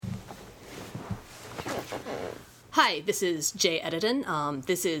Hi, this is Jay Edidin.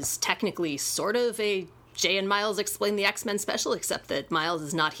 This is technically sort of a Jay and Miles Explain the X-Men special, except that Miles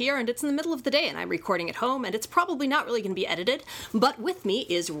is not here, and it's in the middle of the day, and I'm recording at home, and it's probably not really going to be edited. But with me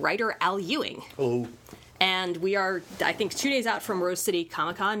is writer Al Ewing. Hello. And we are, I think, 2 days out from Rose City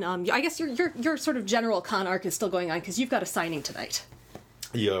Comic-Con. I guess your sort of general con arc is still going on, because you've got a signing tonight.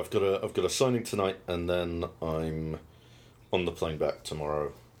 Yeah, I've got a signing tonight, and then I'm on the plane back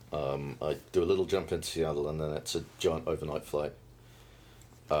tomorrow. I do a little jump into Seattle, and then it's a giant overnight flight.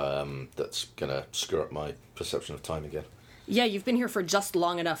 That's gonna screw up my perception of time again. Yeah, you've been here for just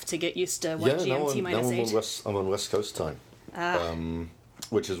long enough to get used to what GMT minus 8. I'm on West Coast time.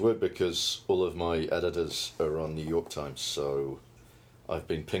 Which is weird because all of my editors are on New York time, so I've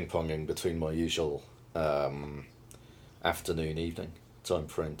been ping-ponging between my usual afternoon, evening time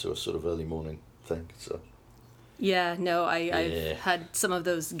frame to a sort of early morning thing. So yeah, no, I've had some of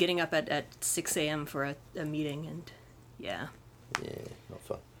those getting up at 6 a.m. for a meeting, and yeah. Yeah, not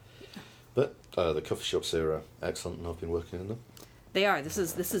fun. But the coffee shops here are excellent, and I've been working in them. They are. This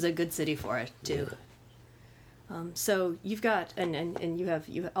is a good city for it too. Yeah. So you've got and you have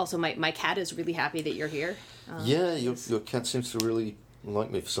also my cat is really happy that you're here. Yeah, your cat seems to really like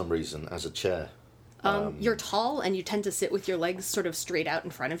me for some reason as a chair. You're tall and you tend to sit with your legs sort of straight out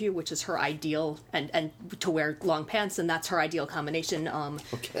in front of you, which is her ideal, and to wear long pants, and that's her ideal combination.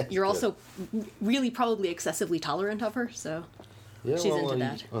 Okay. You're also really probably excessively tolerant of her, so yeah, she's into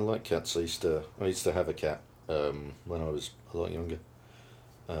that. I like cats. I used to have a cat when I was a lot younger.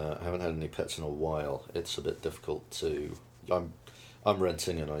 I haven't had any pets in a while. It's a bit difficult to. I'm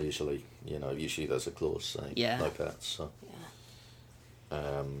renting, and I usually there's a clause saying no pets. So.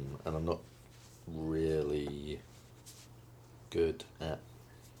 Yeah. And I'm not really good at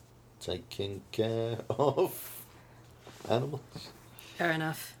taking care of animals. Fair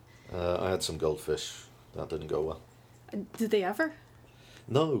enough. I had some goldfish. That didn't go well. Did they ever?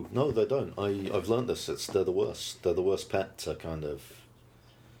 No, they don't. I've learned this. They're the worst. They're the worst pet to kind of.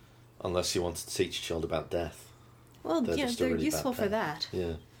 Unless you want to teach a child about death. Well, they're really useful for that.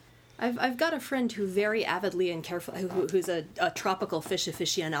 Yeah. I've got a friend who very avidly and carefully, who's a tropical fish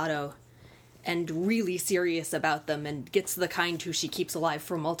aficionado, and really serious about them, and gets the kind who she keeps alive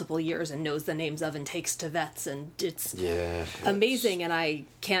for multiple years and knows the names of and takes to vets, and it's amazing, and I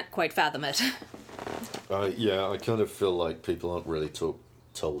can't quite fathom it. I kind of feel like people aren't really told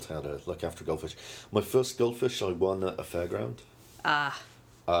how to look after goldfish. My first goldfish I won at a fairground.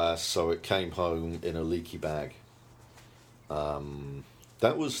 So it came home in a leaky bag.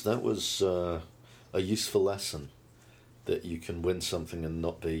 That was a useful lesson, that you can win something and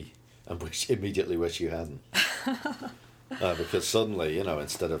not be, and immediately wish you hadn't. Because suddenly,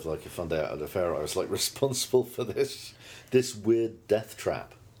 instead of like a fun day out at the fair, I was like responsible for this weird death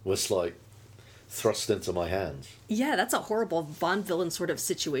trap was like thrust into my hands. Yeah, that's a horrible Bond villain sort of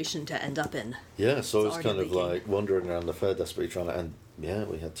situation to end up in. Yeah, so I was kind of like wandering around the fair desperately trying to, and yeah,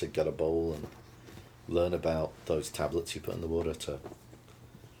 we had to get a bowl and learn about those tablets you put in the water to,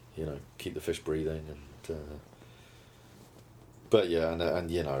 keep the fish breathing, and but yeah,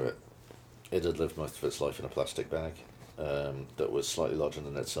 and it had lived most of its life in a plastic bag that was slightly larger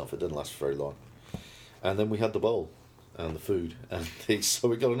than itself. It didn't last for very long, and then we had the bowl and the food, and so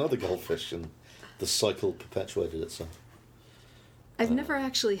we got another goldfish, and the cycle perpetuated itself. I've never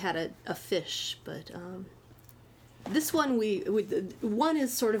actually had a fish, but this one one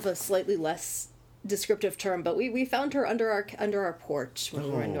is sort of a slightly less descriptive term, but we found her under our porch when we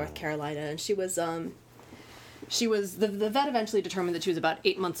were in North Carolina, and she was the vet eventually determined that she was about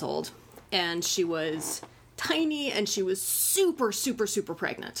 8 months old, and she was tiny, and she was super, super, super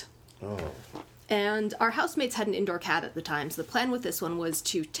pregnant. Oh. And our housemates had an indoor cat at the time, so the plan with this one was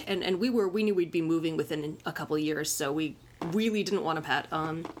to, and we knew we'd be moving within a couple of years, so we really didn't want a pet.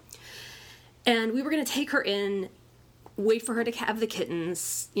 And we were going to take her in, wait for her to have the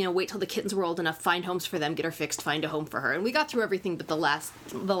kittens, wait till the kittens were old enough, find homes for them, get her fixed, find a home for her. And we got through everything but the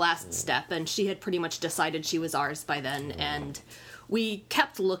last step, and she had pretty much decided she was ours by then, and we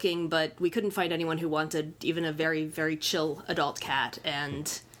kept looking, but we couldn't find anyone who wanted even a very, very chill adult cat,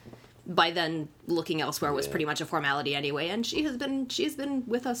 and by then looking elsewhere was pretty much a formality anyway, and she's been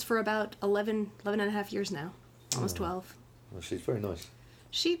with us for about 11 and a half years now, almost 12. Well, she's very nice.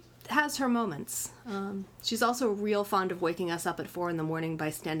 She has her moments. She's also real fond of waking us up at 4 a.m.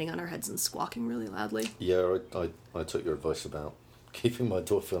 by standing on our heads and squawking really loudly. Yeah, I took your advice about keeping my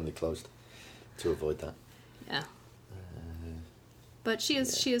door firmly closed to avoid that. Yeah. But she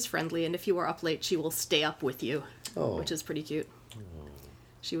is friendly, and if you are up late, she will stay up with you, which is pretty cute.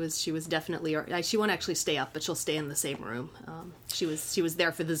 She was definitely. She won't actually stay up, but she'll stay in the same room. She was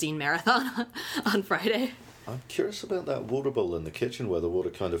there for the zine marathon on Friday. I'm curious about that water bowl in the kitchen where the water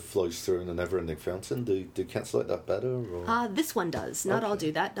kind of flows through in a never-ending fountain. Do cats like that better? Or? This one does. Not all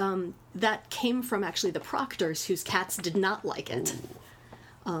do that. That came from actually the Proctors, whose cats did not like it.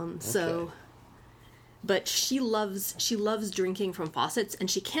 So, but she loves drinking from faucets, and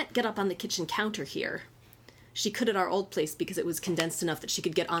she can't get up on the kitchen counter here. She could at our old place because it was condensed enough that she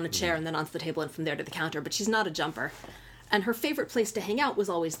could get on a chair and then onto the table and from there to the counter. But she's not a jumper, and her favorite place to hang out was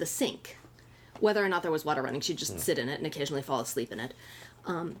always the sink. Whether or not there was water running, she'd just sit in it and occasionally fall asleep in it.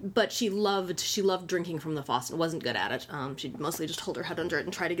 But she loved drinking from the faucet. Wasn't good at it. She'd mostly just hold her head under it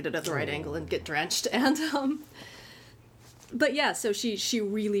and try to get it at the right angle and get drenched. And but yeah, so she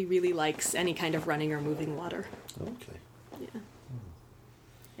really, really likes any kind of running or moving water. Okay. Yeah.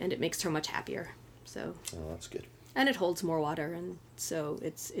 And it makes her much happier. So. Oh, that's good. And it holds more water, and so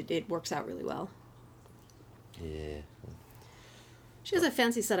it works out really well. Yeah. She has a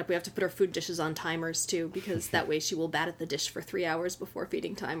fancy setup. We have to put her food dishes on timers, too, because that way she will bat at the dish for 3 hours before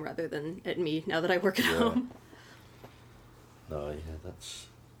feeding time rather than at me, now that I work at home. No, yeah, that's...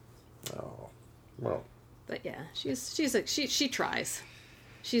 Oh, well... But yeah, she tries.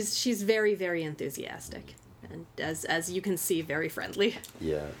 She's very, very enthusiastic. And as you can see, very friendly.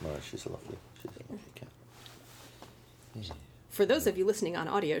 Yeah, no, she's a lovely cat. Yeah. For those of you listening on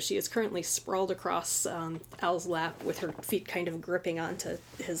audio, she is currently sprawled across Al's lap with her feet kind of gripping onto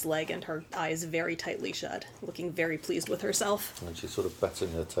his leg and her eyes very tightly shut, looking very pleased with herself. And she's sort of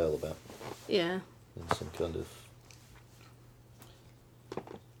batting her tail about. Yeah. In some kind of...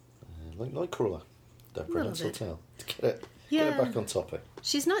 like crawler. Don't prehensile tail. Get it back on topic.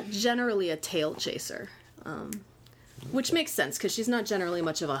 She's not generally a tail chaser, which makes sense, because she's not generally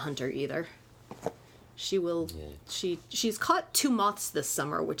much of a hunter either. She will. Yeah. She's caught 2 moths this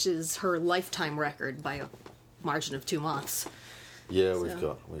summer, which is her lifetime record by a margin of 2 moths. Yeah,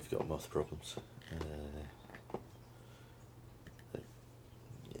 so. we've got moth problems.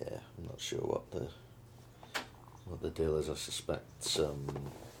 Yeah, I'm not sure what the deal is. I suspect some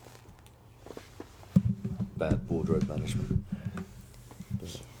bad wardrobe management.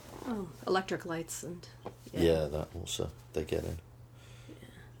 But, electric lights and. Yeah, that also they get in.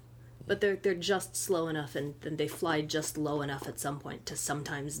 But they're just slow enough, and then they fly just low enough at some point to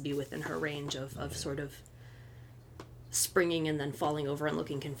sometimes be within her range of sort of springing and then falling over and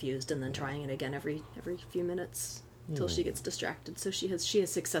looking confused and then trying it again every few minutes until she gets distracted. So she has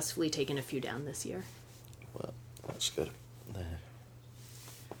successfully taken a few down this year. Well, that's good.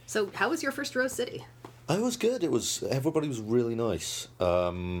 So how was your first Rose City? It was good. Everybody was really nice. There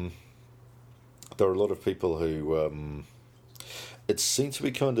are a lot of people who. It seemed to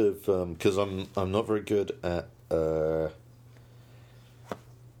be kind of because I'm not very good at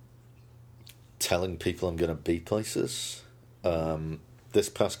telling people I'm going to be places. This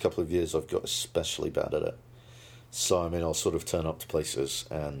past couple of years, I've got especially bad at it. So I mean, I'll sort of turn up to places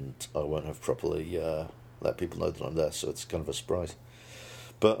and I won't have properly let people know that I'm there. So it's kind of a surprise.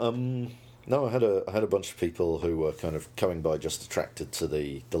 But no, I had a bunch of people who were kind of coming by just attracted to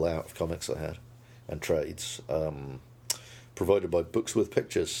the layout of comics I had and trades. Provided by Books with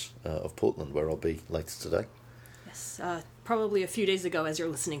Pictures of Portland, where I'll be later today. Yes, probably a few days ago as you're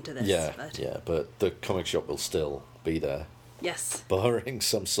listening to this. Yeah, but the comic shop will still be there. Yes. Barring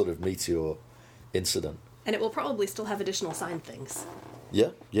some sort of meteor incident. And it will probably still have additional signed things. Yeah.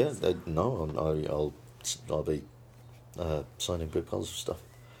 I'll be signing big piles of stuff.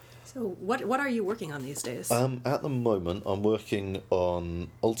 So what are you working on these days? At the moment, I'm working on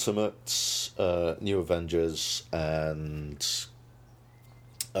Ultimates, New Avengers, and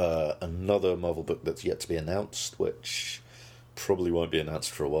another Marvel book that's yet to be announced, which probably won't be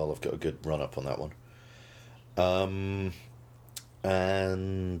announced for a while. I've got a good run-up on that one.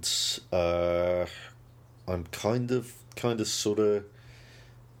 And I'm kind of sort of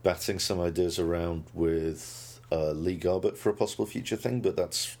batting some ideas around with Lee Garbett for a possible future thing, but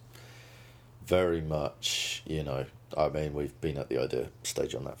that's very much, I mean, we've been at the idea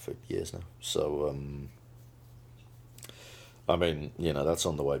stage on that for years now. So, I mean, that's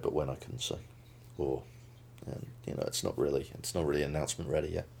on the way, but when I couldn't say. It's not really announcement ready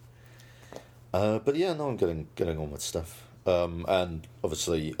yet. But yeah, no, I'm getting on with stuff. And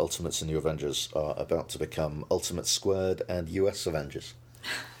obviously Ultimates and New Avengers are about to become Ultimate Squared and US Avengers.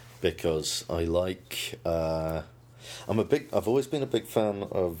 Because I like, I've always been a big fan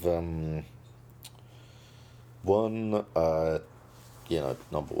of, one,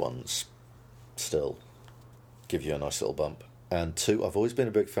 number ones still give you a nice little bump. And two, I've always been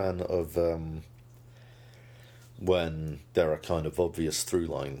a big fan of when there are kind of obvious through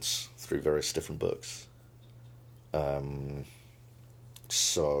lines through various different books.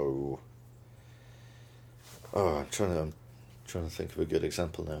 Oh, I'm trying to think of a good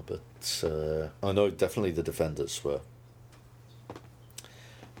example now, but I know definitely the Defenders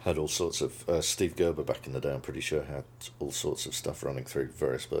had all sorts of Steve Gerber back in the day. I'm pretty sure had all sorts of stuff running through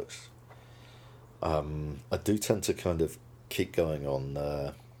various books. I do tend to kind of keep going on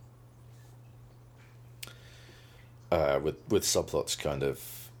with subplots kind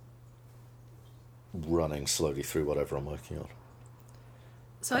of running slowly through whatever I'm working on.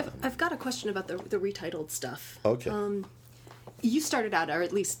 So I've got a question about the retitled stuff. Okay. You started out, or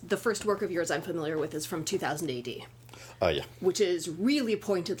at least the first work of yours I'm familiar with is from 2000 AD. Yeah. Which is really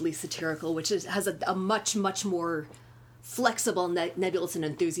pointedly satirical, which has a much, much more flexible, nebulous, and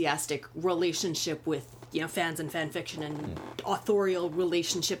enthusiastic relationship with fans and fan fiction and authorial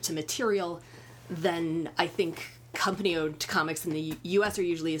relationship to material than I think company-owned comics in the U.S. are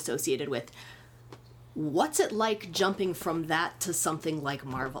usually associated with. What's it like jumping from that to something like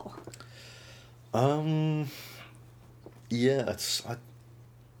Marvel? Yeah,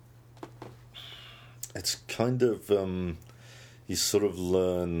 it's kind of you sort of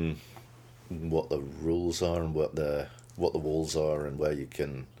learn what the rules are and what the walls are and where you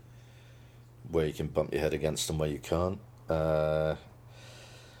can bump your head against and where you can't. I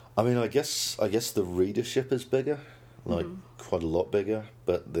mean, I guess the readership is bigger, like quite a lot bigger,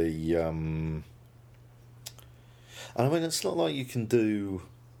 but and I mean, it's not like you can do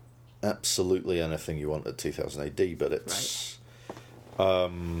absolutely anything you want at 2000 AD, but it's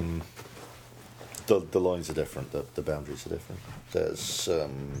right. The lines are different, the boundaries are different. There's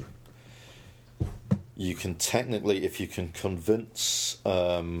you can technically, if you can convince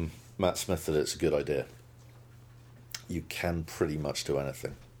Matt Smith that it's a good idea, you can pretty much do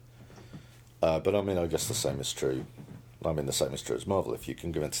anything. But I mean, I guess the same is true. I mean, the same is true as Marvel. If you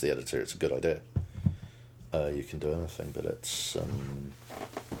can convince the editor it's a good idea, you can do anything. But it's,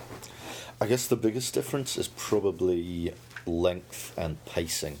 I guess the biggest difference is probably length and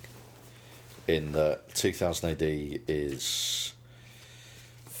pacing. In that 2000 AD is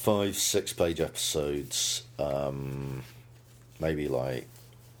 5-6 page episodes, maybe like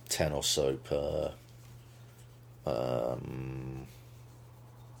 10 or so per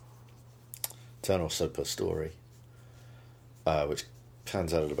 10 or so per story, which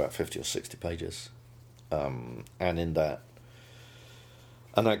pans out at about 50 or 60 pages, and in that,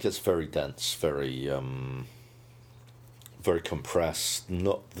 and that gets very dense, very compressed.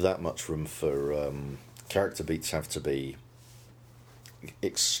 Not that much room for character beats. Have to be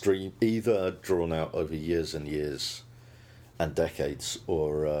extreme, either drawn out over years and years and decades,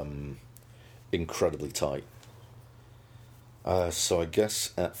 or incredibly tight. So I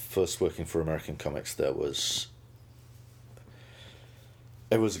guess at first working for American Comics, it was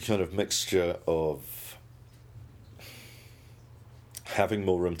a kind of mixture of having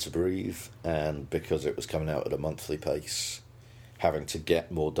more room to breathe, and because it was coming out at a monthly pace, having to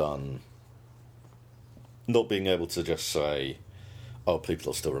get more done, not being able to just say, oh, people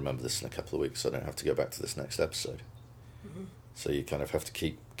will still remember this in a couple of weeks, so I don't have to go back to this next episode. Mm-hmm. So you kind of have to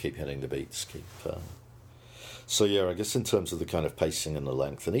keep hitting the beats, So yeah, I guess in terms of the kind of pacing and the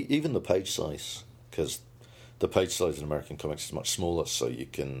length, and even the page size, because the page size in American Comics is much smaller, so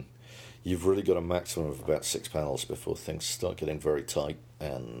you've really got a maximum of about 6 panels before things start getting very tight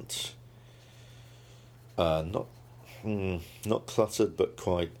and not cluttered, but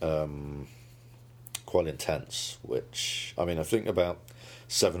quite intense. Which, I mean, I think about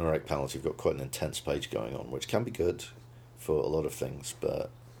 7 or 8 panels, you've got quite an intense page going on, which can be good for a lot of things,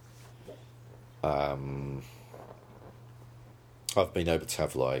 but I've been able to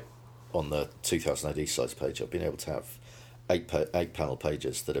have, like, on the 2000 AD size page, I've been able to have 8 panel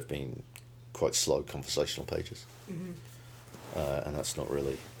pages that have been quite slow conversational pages. Mm-hmm. And that's not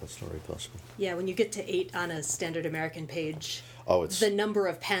really possible. Yeah, when you get to 8 on a standard American page, it's the number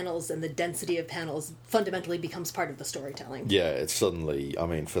of panels and the density of panels fundamentally becomes part of the storytelling. Yeah, it's suddenly, I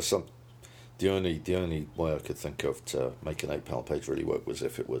mean, for some, the only way I could think of to make an 8 panel page really work was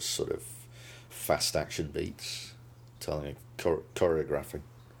if it was sort of fast action beats, telling choreographing.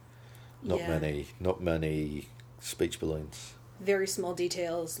 Not many speech balloons. Very small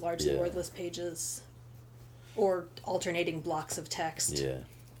details, largely wordless pages, or alternating blocks of text.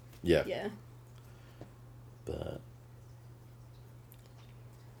 Yeah. But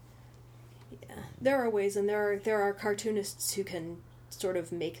there are ways, and there are cartoonists who can sort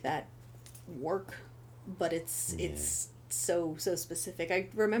of make that work, but it's so specific. I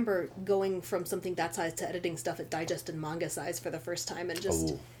remember going from something that size to editing stuff at digest and manga size for the first time, and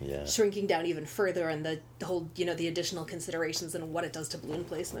just shrinking down even further, and the whole, the additional considerations and what it does to balloon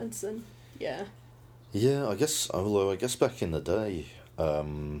placements, and I guess back in the day,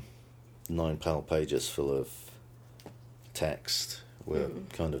 9 pages full of text were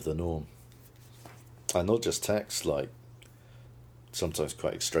kind of the norm. And not just text, like sometimes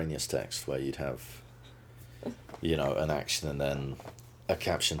quite extraneous text where you'd have, an action and then a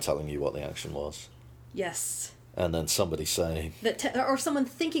caption telling you what the action was. Yes. And then somebody saying... or someone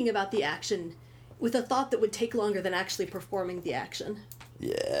thinking about the action with a thought that would take longer than actually performing the action.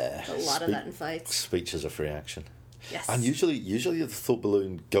 Yeah. A lot of that in fights. Speech is a free action. Yes. And usually the thought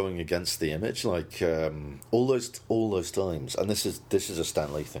balloon going against the image, like all those times, and this is a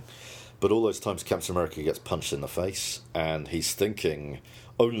Stan Lee thing, but all those times Captain America gets punched in the face, and he's thinking,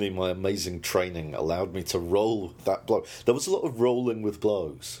 only my amazing training allowed me to roll that blow. There was a lot of rolling with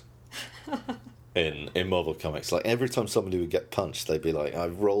blows in Marvel Comics. Like every time somebody would get punched, they'd be like, I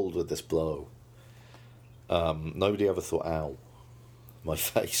rolled with this blow. Nobody ever thought, ow, my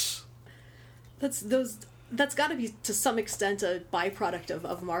face. That's got to be, to some extent, a byproduct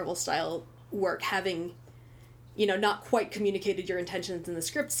of Marvel-style work, having, not quite communicated your intentions in the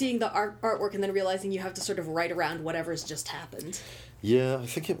script, seeing the artwork, and then realizing you have to sort of write around whatever's just happened. Yeah, I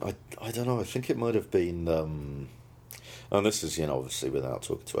think I don't know, I think it might have been, and this is, obviously without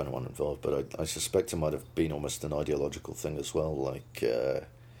talking to anyone involved, but I suspect it might have been almost an ideological thing as well, like,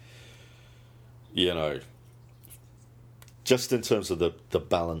 just in terms of the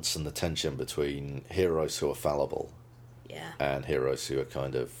balance and the tension between heroes who are fallible, and heroes who are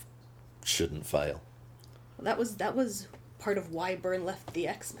kind of shouldn't fail. Well, that was part of why Byrne left the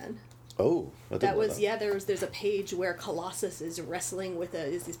X-Men. Oh, I didn't know that. There's a page where Colossus is wrestling with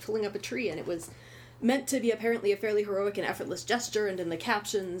he's pulling up a tree, and it was meant to be apparently a fairly heroic and effortless gesture, and in the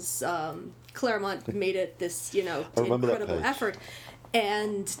captions, Claremont made it this incredible effort,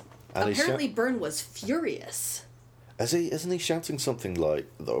 and apparently Byrne was furious. Isn't he shouting something like,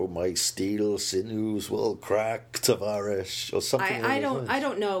 "Though my steel sinews will crack, Tavares," or something? I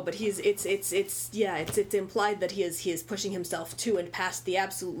don't know, but it's implied that he is pushing himself to and past the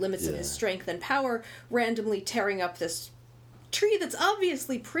absolute limits of his strength and power, randomly tearing up this tree that's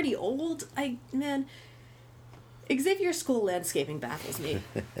obviously pretty old. Xavier School landscaping baffles me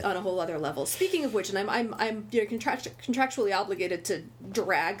on a whole other level. Speaking of which, and I'm contractually obligated to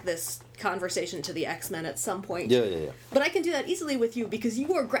drag this conversation to the X-Men at some point. Yeah. But I can do that easily with you because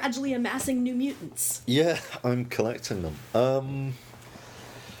you are gradually amassing New Mutants. Yeah, I'm collecting them.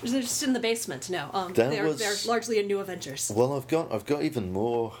 They're just in the basement. No, they're largely in New Avengers. Well, I've got even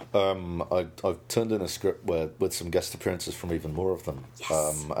more. I've turned in a script with some guest appearances from even more of them.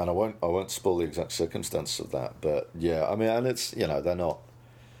 Yes. And I won't spoil the exact circumstances of that, but yeah, and it's they're not,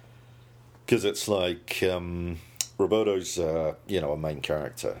 because it's like Roberto's a main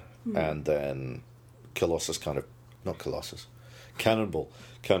character, and then Cannonball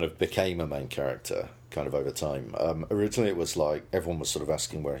kind of became a main character kind of over time. Originally it was like everyone was sort of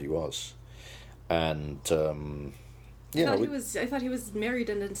asking where he was, and I thought he was married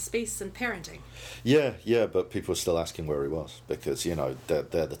and in space and parenting. Yeah, but people were still asking where he was because they're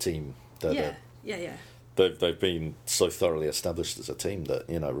the team. Yeah. They've been so thoroughly established as a team that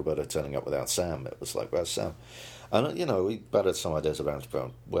Roberto turning up without Sam, it was like, where's Sam? And we batted some ideas about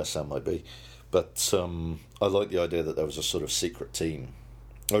where Sam might be, but I like the idea that there was a sort of secret team.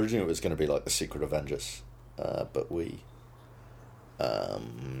 Originally it was going to be like the Secret Avengers, but we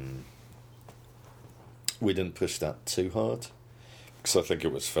didn't push that too hard because I think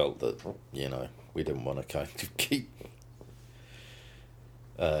it was felt that we didn't want to kind of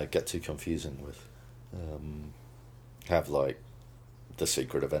get too confusing with have like the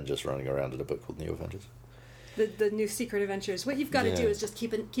Secret Avengers running around in a book called New Avengers. The new Secret Adventures. What you've got to do is just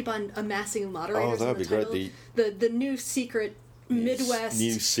keep on amassing moderators. Oh, that'd be title. great. The new secret Midwest,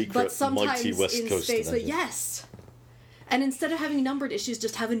 new secret but sometimes mighty West in Coast space. Avengers. But yes, and instead of having numbered issues,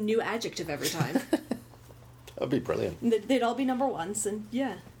 just have a new adjective every time. That'd be brilliant. They'd all be number ones, and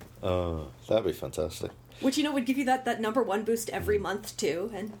yeah. Oh, that'd be fantastic. Which would give you that number one boost every month too,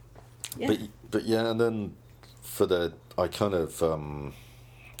 and yeah. But yeah, and then for I can't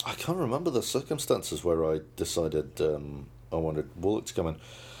remember the circumstances where I decided I wanted Warlock to come in.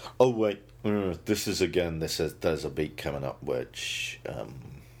 Oh wait, there's a beat coming up which I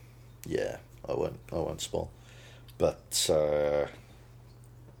won't spoil, but I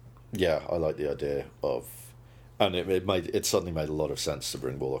like the idea of, and it suddenly made a lot of sense to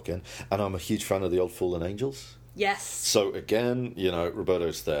bring Warlock in, and I'm a huge fan of the old Fallen Angels. Yes. So again,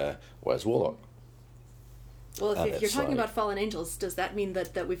 Roberto's there. Where's Warlock? Well, if you're talking about Fallen Angels, does that mean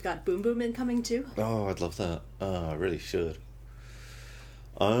that we've got Boom Boom incoming too? Oh, I'd love that. I really should.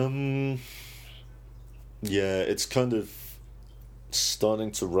 Yeah, it's kind of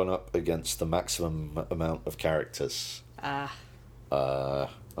starting to run up against the maximum amount of characters.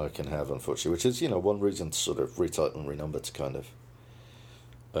 I can have, unfortunately, which is, one reason to sort of retitle and renumber to kind of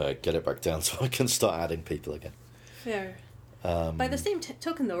get it back down so I can start adding people again. Fair. By the same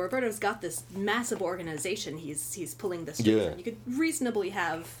token, though, Roberto's got this massive organization he's pulling the strings in. You could reasonably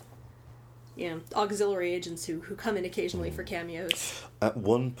have, auxiliary agents who come in occasionally for cameos. At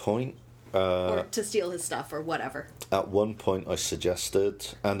one point... or to steal his stuff, or whatever. At one point I suggested,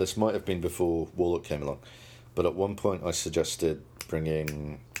 and this might have been before Warlock came along, but at one point I suggested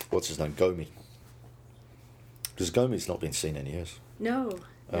bringing, what's his name, Gomi. Because Gomi's not been seen in years. No.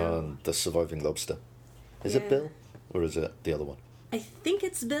 The surviving lobster. Is it Bill? Or is it the other one? I think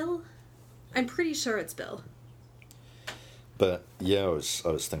it's Bill. I'm pretty sure it's Bill. But yeah, I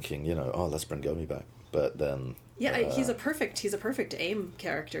was thinking, let's bring Gomi back. But then he's a perfect AIM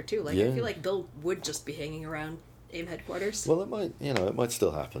character too. Like I feel like Bill would just be hanging around AIM headquarters. Well, it might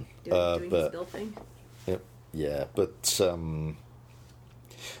still happen. Doing his Bill thing. Yeah, but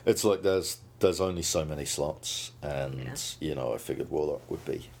it's like there's only so many slots, and I figured Warlock would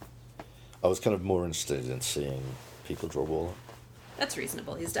be. I was kind of more interested in seeing people draw Warlock. That's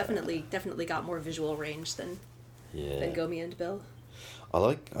reasonable. He's definitely got more visual range than Gomi and Bill. I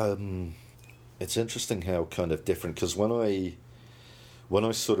like. It's interesting how kind of different, because when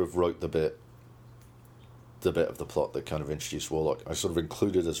I sort of wrote the bit of the plot that kind of introduced Warlock, I sort of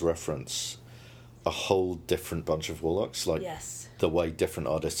included as reference a whole different bunch of Warlocks, like the way different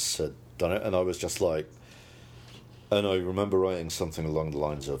artists had done it, and I was just like, and I remember writing something along the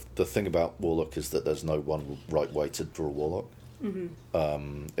lines of, the thing about Warlock is that there's no one right way to draw Warlock.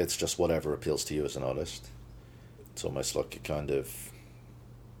 Mm-hmm. It's just whatever appeals to you as an artist. It's almost like a kind of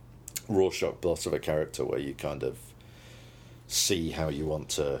Rorschach blot of a character where you kind of see how you want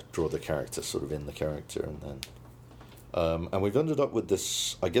to draw the character sort of in the character, and then and we've ended up with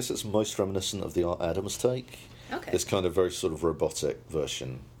this, I guess it's most reminiscent of the Art Adams take. Okay. This kind of very sort of robotic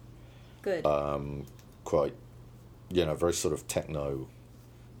version. Good. Quite, very sort of techno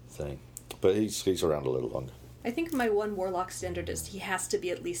thing. But he's around a little longer. I think my one Warlock standard is he has to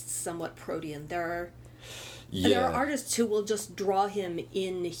be at least somewhat protean. There are artists who will just draw him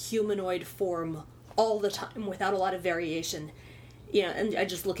in humanoid form all the time without a lot of variation, and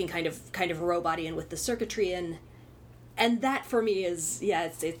just looking kind of robot-y and with the circuitry in, and that for me is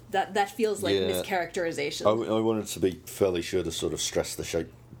that feels like mischaracterization. I wanted to be fairly sure to sort of stress the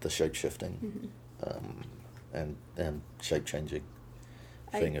shape shifting, and shape changing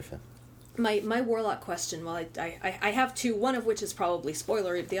thing of him. My Warlock question. Well, I have two. One of which is probably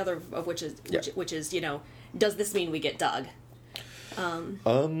spoilery. The other of which is which is does this mean we get Doug?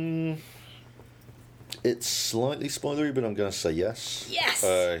 It's slightly spoilery, but I'm going to say yes. Yes!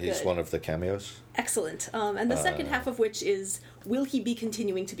 He's Good. one of the cameos. Excellent. And the second half of which is, will he be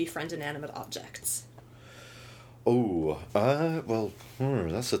continuing to befriend inanimate objects? Oh,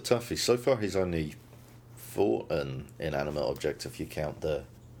 that's a toughie. So far he's only fought an inanimate object if you count the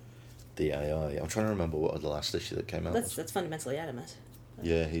AI. I'm trying to remember what the last issue that came out was. That's fundamentally animate.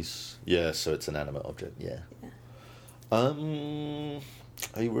 Yeah, so it's an animate object, yeah.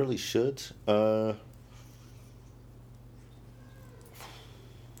 He really should.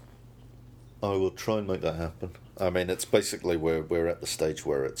 I will try and make that happen. I mean, it's basically we're at the stage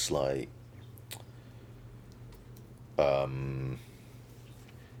where it's like,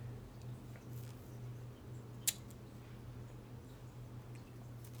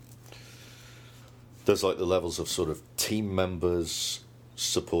 there's like the levels of sort of team members,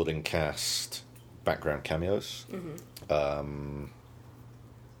 supporting cast, background cameos. Mm-hmm.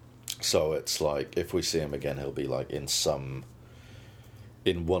 So it's like, if we see him again, he'll be like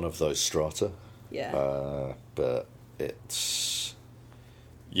in one of those strata. Yeah. But it's...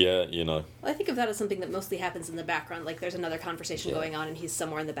 I think of that as something that mostly happens in the background. Like, there's another conversation going on, and he's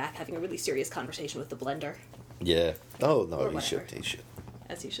somewhere in the back having a really serious conversation with the blender. Yeah. Oh, no, he should.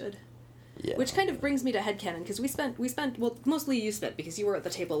 As he should. Yeah. Which kind of brings me to headcanon, because we spent, well, mostly you spent, because you were at the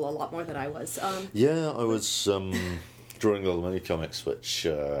table a lot more than I was. I was drawing little mini comics, which,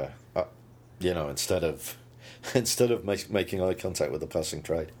 instead of making eye contact with the passing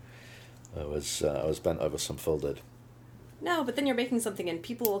trade, I was bent over some folded. No, but then you're making something, and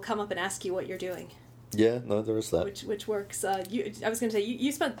people will come up and ask you what you're doing. Yeah, no, there is that. Which works. I was going to say,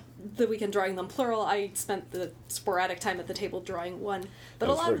 you spent the weekend drawing them plural. I spent the sporadic time at the table drawing one. But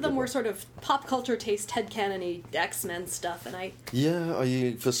a lot of them were sort of pop culture taste, headcanon-y X-Men stuff, and I...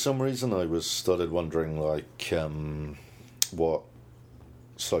 Yeah, for some reason I started wondering, like, what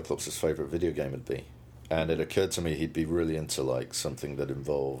Cyclops' favourite video game would be. And it occurred to me he'd be really into, like, something that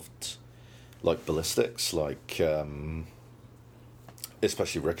involved, like, ballistics, like,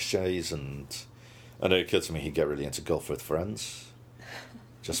 especially ricochets, and it occurred to me he'd get really into golf with friends.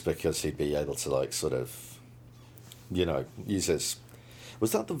 just because he'd be able to like sort of, use his.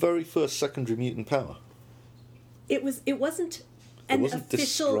 Was that the very first secondary mutant power? It wasn't It wasn't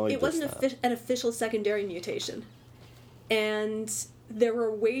an official secondary mutation, and there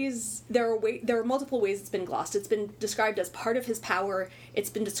are multiple ways it's been glossed. It's been described as part of his power. It's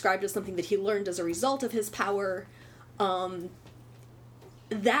been described as something that he learned as a result of his power.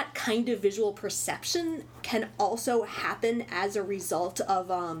 That kind of visual perception can also happen as a result of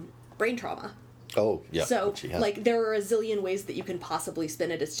brain trauma. Oh, yeah. So, like, there are a zillion ways that you can possibly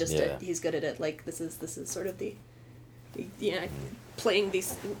spin it. It's just he's good at it. Like, this is sort of the playing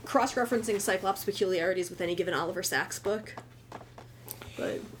these cross-referencing Cyclops peculiarities with any given Oliver Sacks book.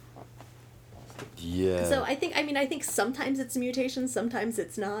 But yeah. So I think sometimes it's a mutation, sometimes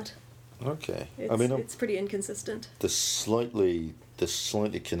it's not. Okay. It's pretty inconsistent. This slightly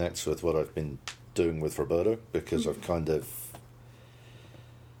connects with what I've been doing with Roberto, because I've kind of...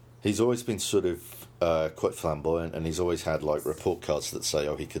 He's always been sort of quite flamboyant, and he's always had like report cards that say,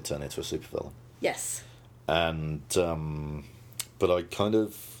 he could turn into a supervillain. Yes. And but I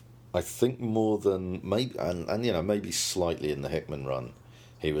think more than maybe, and maybe slightly in the Hickman run,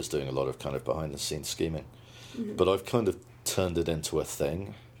 he was doing a lot of kind of behind the scenes scheming. Mm-hmm. But I've kind of turned it into a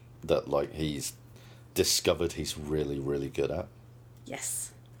thing that like he's discovered he's really, really good at.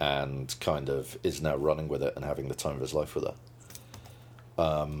 Yes. And kind of is now running with it and having the time of his life with it.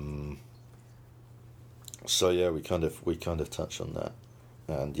 So yeah, we kind of touch on that,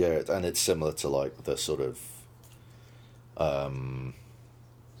 and yeah, and it's similar to like the sort of,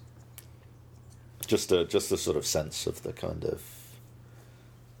 just a sort of sense of the kind of,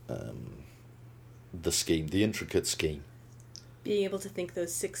 the scheme, the intricate scheme. Being able to think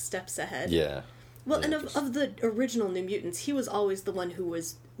those 6 steps ahead. Yeah. Well, yeah, and of the original New Mutants, he was always the one who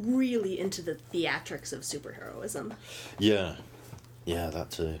was really into the theatrics of superheroism. Yeah. Yeah, that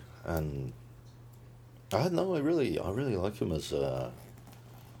too. And I really like him as a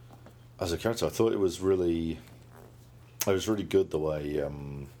character. I thought it was really good the way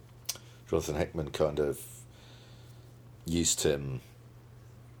Jonathan Hickman kind of used him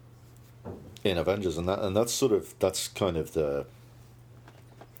in Avengers, and that's kind of the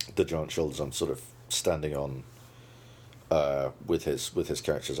giant shoulders I'm sort of standing on with his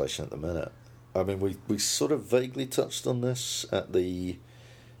characterization at the minute. I mean, we sort of vaguely touched on this at the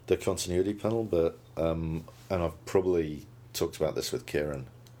continuity panel, but and I've probably talked about this with Kieran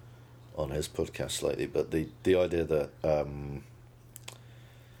on his podcast lately. But the idea that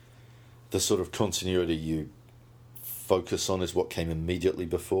the sort of continuity you focus on is what came immediately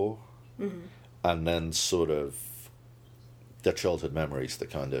before, mm-hmm. and then sort of their childhood memories,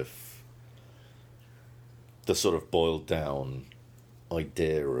 the sort of boiled down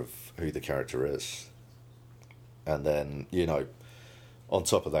idea of who the character is, and then on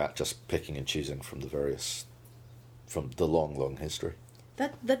top of that, just picking and choosing from the long history.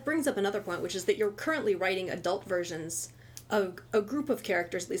 That brings up another point, which is that you're currently writing adult versions of a group of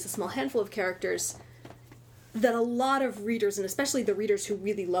characters, at least a small handful of characters, that a lot of readers, and especially the readers who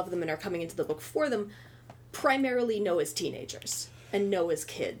really love them and are coming into the book for them, primarily know as teenagers and know as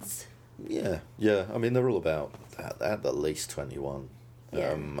kids. Yeah. I mean, they're all about at the least 21.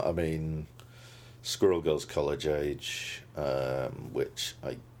 Yeah. I mean, Squirrel Girl's college age, which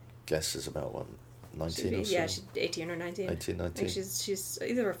I guess is about 19 or so. Yeah, she's 18 or 19. 18, 19. I think she's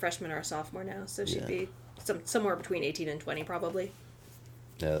either a freshman or a sophomore now, so she'd be somewhere between 18 and 20 probably.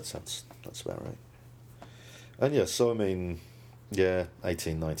 Yeah, that's about right. And yeah, so I mean,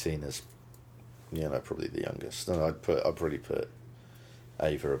 18, 19 is probably the youngest. And I'd probably put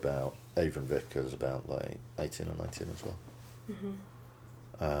Ava and Vic as about like 18 or 19 as well. Mm-hmm.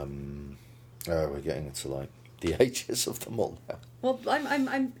 We're getting into like the ages of them all now. Well,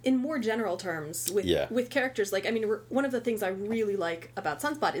 I'm in more general terms with characters. Like, I mean, one of the things I really like about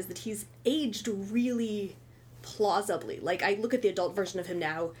Sunspot is that he's aged really plausibly. Like, I look at the adult version of him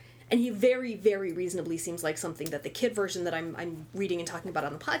now, and he very, very reasonably seems like something that the kid version that I'm reading and talking about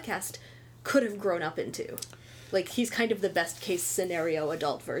on the podcast could have grown up into. Like, he's kind of the best case scenario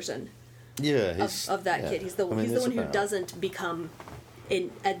adult version. Yeah, of that kid. He's the one who doesn't become the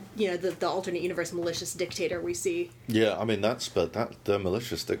alternate universe malicious dictator we see. Yeah, I mean the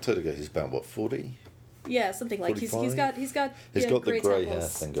malicious dictator guy, he's about what, 40? Yeah, something like 45? he's got the grey hair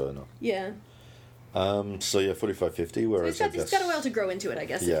thing going on. Yeah. So yeah, 45, 50. Whereas so he's got a while to grow into it, I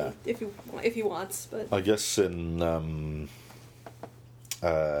guess. Yeah. if he wants, but I guess in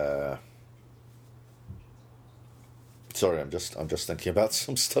sorry, I'm just thinking about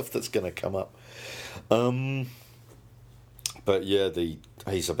some stuff that's going to come up. But yeah,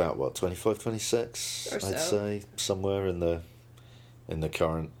 he's about what, 25, 26, I'd say, somewhere in in the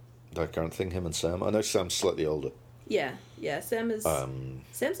current thing. Him and Sam. I know Sam's slightly older. Yeah. Sam's a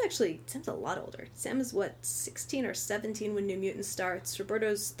lot older. Sam is what, 16 or 17 when New Mutants starts.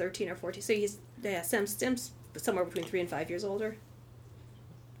 Roberto's 13 or 14. So Sam's somewhere between 3 and 5 years older.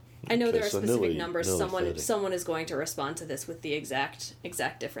 I know there are specific numbers. Someone is going to respond to this with the exact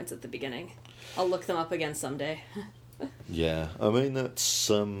difference at the beginning. I'll look them up again someday. Yeah, I mean that's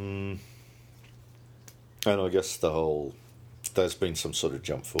and I guess there's been some sort of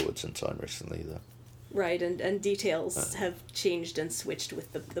jump forwards in time recently though. Right, and details have changed and switched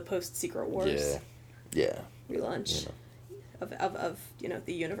with the post Secret Wars. Yeah. Relaunch of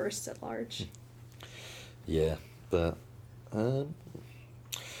the universe at large. Yeah, but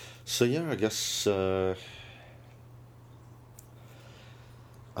so yeah, I guess I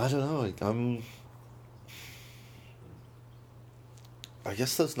don't know. I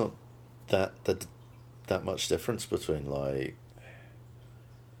guess there's not that much difference between like.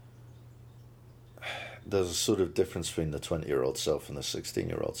 There's a sort of difference between the 20-year-old self and the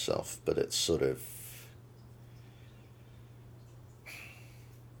 16-year-old self, but it's sort of.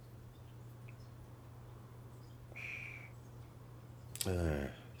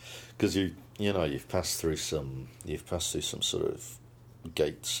 Because you've passed through some sort of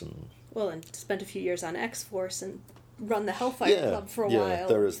gates and. Well, and spent a few years on X-Force and run the Hellfire Club for a while. Yeah,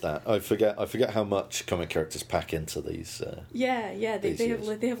 there is that. I forget how much comic characters pack into these.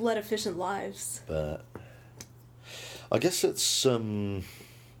 They have led efficient lives. But I guess it's the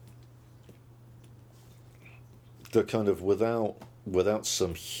kind of without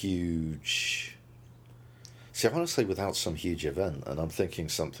some huge. See, I want to say without some huge event, and I'm thinking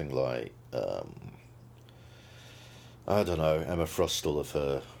something like I don't know, Emma Frost, all of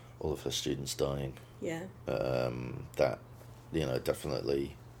her students dying. Yeah. That,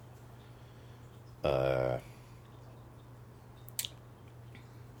 definitely.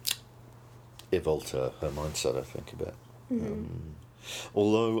 Evolved her mindset, I think, a bit. Mm-hmm.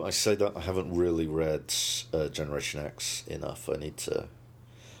 Although I say that, I haven't really read Generation X enough. I need to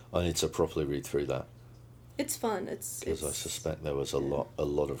properly read through that. It's fun. Because I suspect there was a lot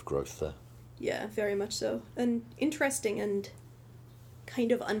of growth there. Yeah, very much so, and interesting and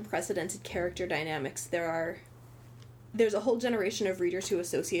kind of unprecedented character dynamics. There's a whole generation of readers who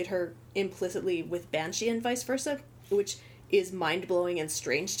associate her implicitly with Banshee and vice versa, which is mind-blowing and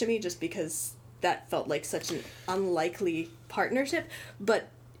strange to me just because that felt like such an unlikely partnership. But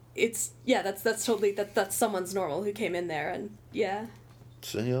that's totally that's someone's normal who came in there, and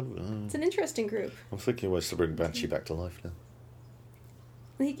So, it's an interesting group. I'm thinking ways to bring Banshee back to life now.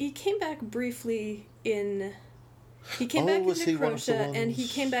 He came back briefly in. He came back in Necrosha, and he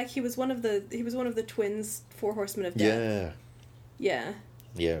came back. He was one of the twins, Four Horsemen of Death. Yeah.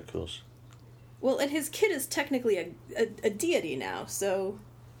 Yeah, of course. Well, and his kid is technically a deity now, so.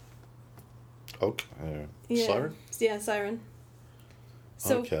 Okay. Siren. Yeah, Siren.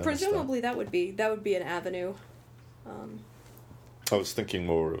 So okay, presumably that would be an avenue. I was thinking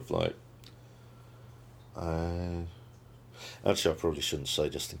more of like. Actually, I probably shouldn't say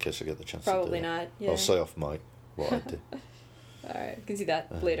just in case I get the chance. Probably to do not. It. Yeah. I'll say off mic what I do. All right, you can see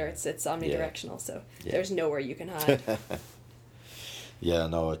that later. It's omnidirectional, so there's nowhere you can hide. Yeah,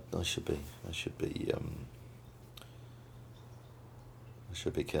 no, I should be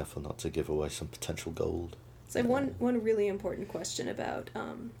careful not to give away some potential gold. So I have one really important question about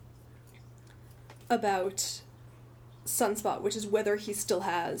Sunspot, which is whether he still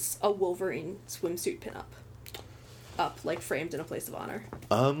has a Wolverine swimsuit pinup up, like framed in a place of honor.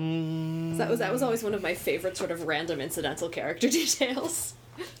 That was always one of my favorite sort of random incidental character details.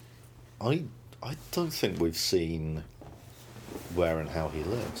 I don't think we've seen where and how he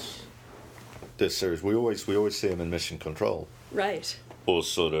lives. This series, we always see him in Mission Control, right? Or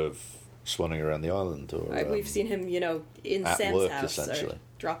sort of swanning around the island, or we've seen him, in at Sam's work, house, or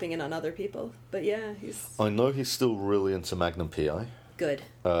dropping in on other people. But yeah, he's. I know he's still really into Magnum PI. Good.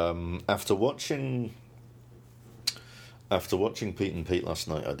 After watching Pete and Pete last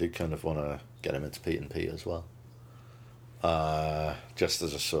night, I did kind of want to get him into Pete and Pete as well. Just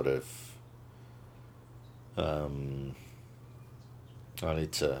as a sort of. I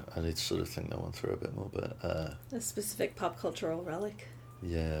need to sort of think that one through a bit more, but a specific pop cultural relic.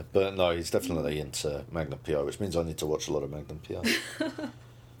 Yeah, but no, he's definitely into Magnum PI, which means I need to watch a lot of Magnum PI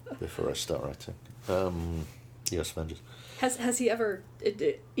before I start writing. Yes, Avengers. Has he ever,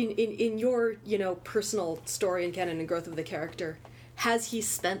 in your personal story and canon and growth of the character, has he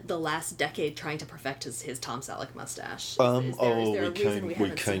spent the last decade trying to perfect his Tom Selleck mustache? We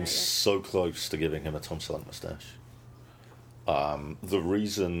came so close to giving him a Tom Selleck mustache. The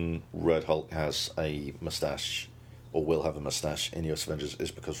reason Red Hulk has a mustache or will have a mustache in US Avengers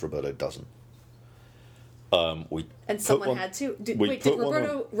is because Roberto doesn't. And someone had to. Did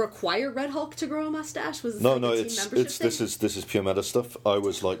Roberto require Red Hulk to grow a mustache? Was this a team membership thing? This is pure meta stuff. I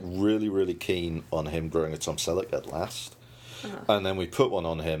was like really, really keen on him growing a Tom Selleck at last, and then we put one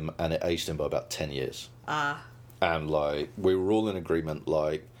on him, and it aged him by about 10 years. And like we were all in agreement,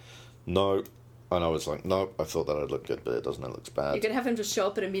 like no, and I was like no, I thought that I'd look good, but it doesn't. It looks bad. You could have him just show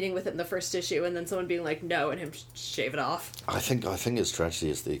up at a meeting with it in the first issue, and then someone being like no, and him shave it off. I think his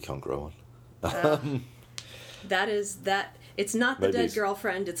tragedy is that he can't grow one. It's not the dead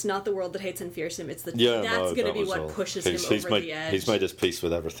girlfriend. It's not the world that hates and fears him. It's that's going to be what pushes him over the edge. He's made his peace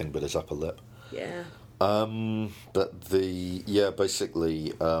with everything but his upper lip. Yeah. But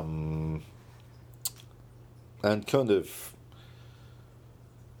basically, and kind of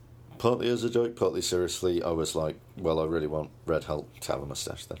partly as a joke, partly seriously, I was like, well, I really want Red Hulk to have a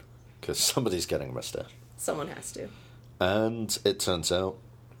mustache then, because somebody's getting a mustache. Someone has to. And it turns out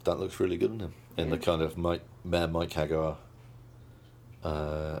that looks really good on him in the kind of Mayor Mike Hagar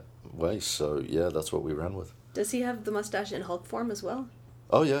way. So yeah, that's what we ran with. Does he have the mustache in Hulk form as well?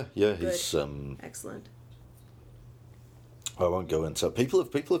 Oh yeah. Good. He's excellent. I won't go into. People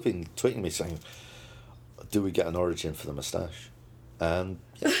have been tweeting me saying, "Do we get an origin for the mustache?" And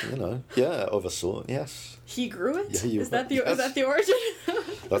of a sort, yes. He grew it. Yeah, is that the origin?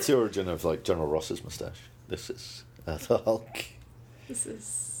 That's the origin of like General Ross's mustache. This is the Hulk. This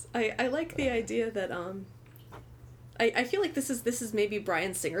is. I like the idea that I feel like this is maybe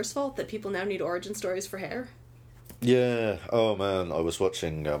Bryan Singer's fault that people now need origin stories for hair. Yeah. Oh man, I was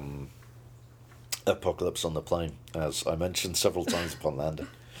watching Apocalypse on the Plane, as I mentioned several times upon landing.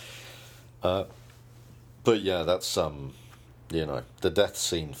 But yeah, that's the death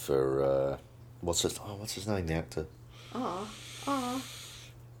scene for what's his name, the actor?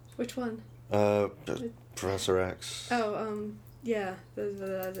 Which one? Professor X. Oh, yeah,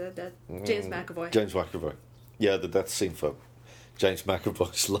 the James McAvoy. James McAvoy. Yeah, the death scene for James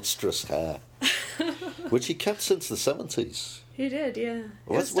McAvoy's lustrous hair, which he kept since the 70s. He did, yeah. It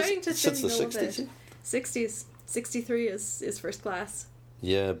was starting to since the a little 60s. bit. 60s. 63 is first class.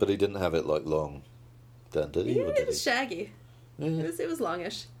 Yeah, but he didn't have it like long then, did he? Yeah, it was shaggy. Yeah. It was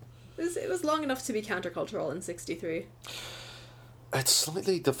longish. It was long enough to be countercultural in 63. It's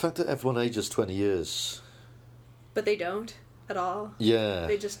slightly the fact that everyone ages 20 years. But they don't at all. Yeah.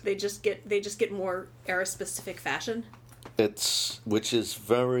 They just get more era specific fashion. Which is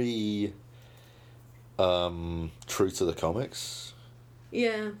very true to the comics.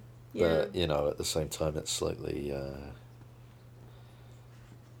 Yeah. Yeah. But, at the same time it's slightly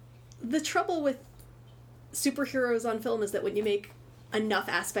The trouble with superheroes on film is that when you make enough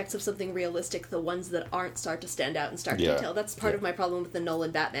aspects of something realistic, the ones that aren't start to stand out and start to detail. That's part of my problem with the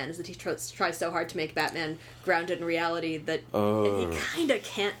Nolan Batman, is that he tries so hard to make Batman grounded in reality that he kind of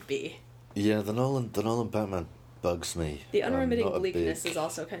can't be. Yeah, the Nolan Batman bugs me. The unremitting bleakness is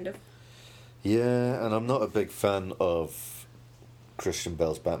also kind of... Yeah, and I'm not a big fan of Christian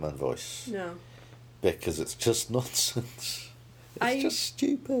Bale's Batman voice. No. Because it's just nonsense. It's just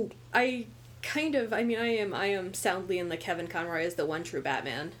stupid. I am soundly in the Kevin Conroy is the one true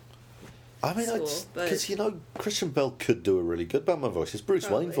Batman. I mean, because Christian Bale could do a really good Batman voice. His Bruce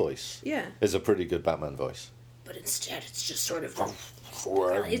Wayne voice, is a pretty good Batman voice. But instead, it's just sort of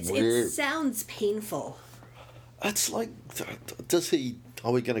it sounds painful. It's like,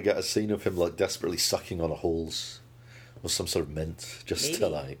 are we going to get a scene of him like desperately sucking on a Halls or some sort of mint just to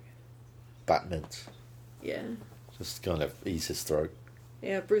like bat mint? Yeah, just kind of ease his throat.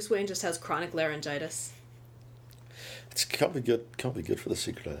 Yeah, Bruce Wayne just has chronic laryngitis. It can't be good. Can't be good for the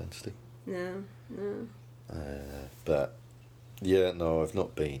Secret Identity. No. But yeah, no, I've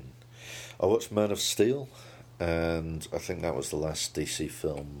not been. I watched Man of Steel, and I think that was the last DC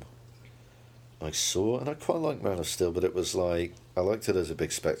film I saw, and I quite liked Man of Steel, but it was like I liked it as a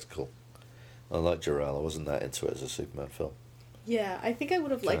big spectacle. I liked Jor-El. I wasn't that into it as a Superman film. Yeah, I think I would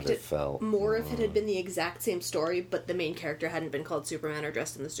have liked it more if it had been the exact same story, but the main character hadn't been called Superman or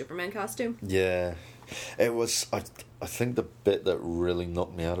dressed in the Superman costume. Yeah. It was... I think the bit that really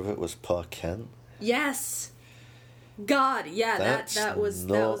knocked me out of it was Pa Kent. Yes! God, yeah, that was a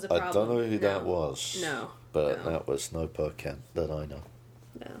problem. I don't know who that was. No. But that was no Pa Kent that I know.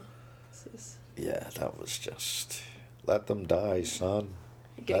 No. Yeah, that was just... Let them die, son.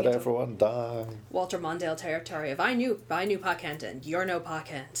 Let everyone die. Walter Mondale territory of I knew Pa Kent and you're no Pa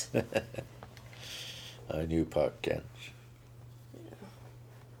Kent. I knew Pa Kent.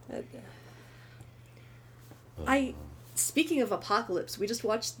 Speaking of Apocalypse, we just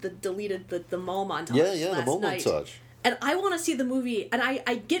watched the deleted the mall montage. Yeah, the mall montage. And I want to see the movie, and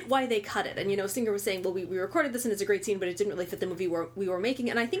I get why they cut it. And, you know, Singer was saying, well, we recorded this and it's a great scene, but it didn't really fit the movie we were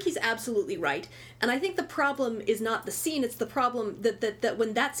making. And I think he's absolutely right. And I think the problem is not the scene, it's the problem that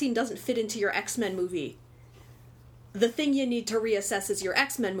when that scene doesn't fit into your X-Men movie, the thing you need to reassess is your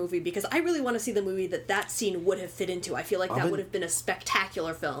X-Men movie, because I really want to see the movie that scene would have fit into. I feel like that would have been a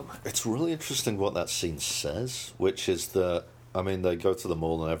spectacular film. It's really interesting what that scene says, which is that, I mean, they go to the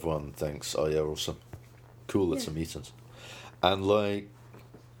mall and everyone thinks, oh yeah, awesome. Cool, it's a mutant. And, like,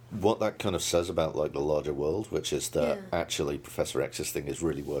 what that kind of says about, like, the larger world, which is that actually Professor X's thing is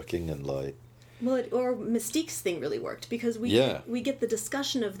really working, and, like... Well, or Mystique's thing really worked, because we get the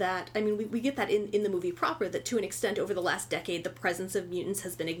discussion of that. I mean, we get that in the movie proper, that to an extent over the last decade, the presence of mutants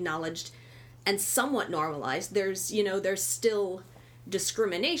has been acknowledged and somewhat normalized. There's still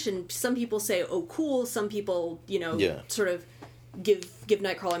discrimination. Some people say, oh, cool. Some people, sort of give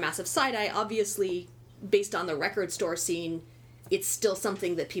Nightcrawler massive side-eye. Obviously, based on the record store scene, it's still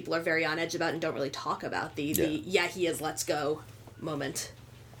something that people are very on edge about and don't really talk about. The he is, let's go moment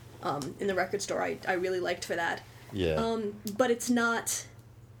in the record store. I really liked for that. Yeah. But it's not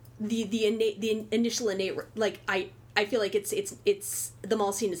the initial innate, like, I feel like it's the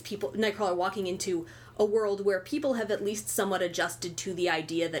mall scene is Nightcrawler walking into a world where people have at least somewhat adjusted to the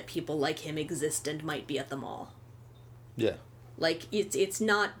idea that people like him exist and might be at the mall. Yeah. Like, it's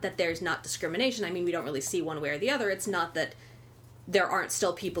not that there's not discrimination. I mean, we don't really see one way or the other. It's not that there aren't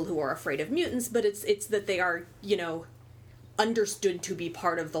still people who are afraid of mutants, but it's that they are, understood to be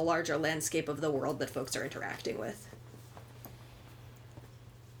part of the larger landscape of the world that folks are interacting with.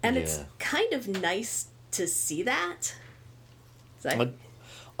 And it's kind of nice to see that. It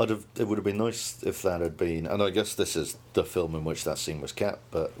would have been nice if that had been, and I guess this is the film in which that scene was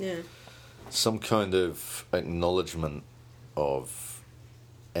kept, but some kind of acknowledgement of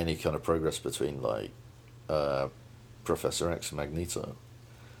any kind of progress between, like, Professor X and Magneto.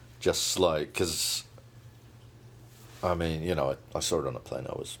 Just like, because, I mean, I saw it on a plane,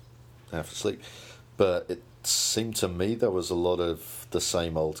 I was half asleep, but it seemed to me there was a lot of the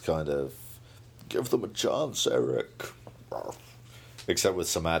same old kind of, give them a chance, Eric. Except with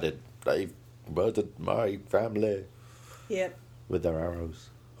some added, they've murdered my family. Yep. With their arrows.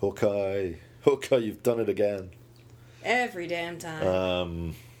 Hawkeye, you've done it again. Every damn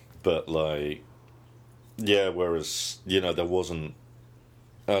time. But, like, whereas, there wasn't,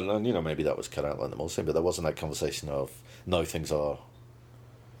 and maybe that was cut out like the mall scene, but there wasn't that conversation of, no, things aren't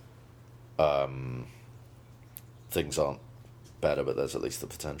better, but there's at least the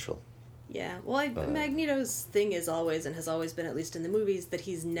potential. Yeah, well, Magneto's thing is always, and has always been, at least in the movies, that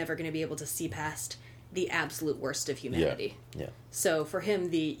he's never going to be able to see past the absolute worst of humanity. Yeah. So for him,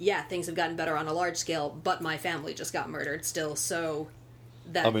 things have gotten better on a large scale, but my family just got murdered still, so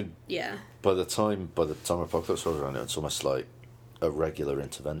that... I mean, by the time Apocalypse rolls around, it's almost like a regular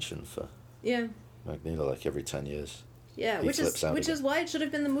intervention for Magneto, like every 10 years. Yeah, which is why it should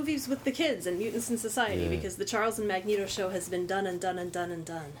have been the movies with the kids and Mutants in Society, because the Charles and Magneto show has been done and done and done and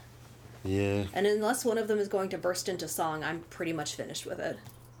done. Yeah. And unless one of them is going to burst into song, I'm pretty much finished with it.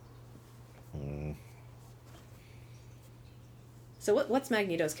 So what's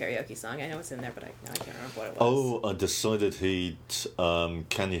Magneto's karaoke song? I know it's in there, but I can't remember what it was. Oh, I decided he'd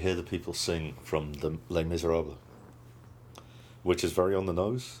Can You Hear the People Sing from the Les Miserables, which is very on the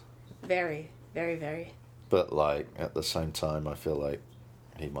nose. Very, very, very. But, like, at the same time, I feel like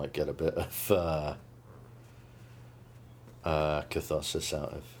he might get a bit of catharsis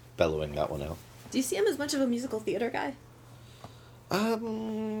out of bellowing that one out. Do you see him as much of a musical theater guy?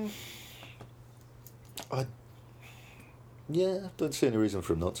 Don't see any reason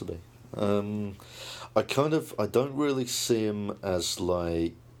for him not to be. I don't really see him as,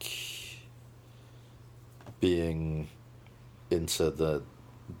 like, being into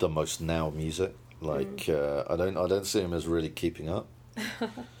the most now music. Like, I don't see him as really keeping up.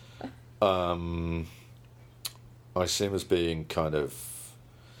 I see him as being kind of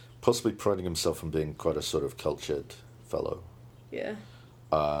possibly priding himself on being quite a sort of cultured fellow. Yeah.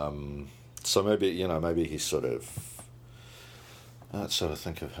 So maybe he's sort of. Let's sort of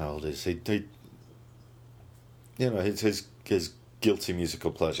think of how old is he? His guilty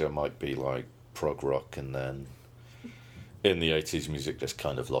musical pleasure might be like prog rock, and then in the 80s music just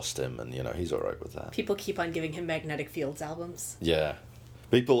kind of lost him, and he's all right with that. People keep on giving him Magnetic Fields albums. Yeah,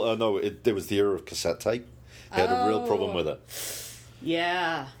 people. It was the era of cassette tape. He had a real problem with it.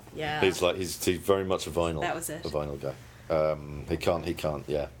 Yeah. He's very much a vinyl. That was it. A vinyl guy. He can't.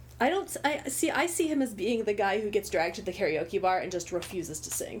 Yeah. I see him as being the guy who gets dragged to the karaoke bar and just refuses to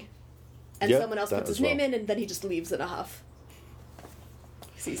sing. And someone else puts his name in, and then he just leaves in a huff.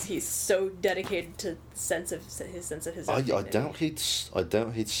 He's so dedicated to his sense of his own I dignity. doubt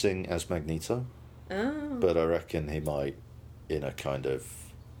he'd sing as Magneto, Oh. but I reckon he might in a kind of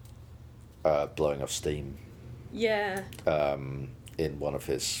blowing off steam. Yeah. In one of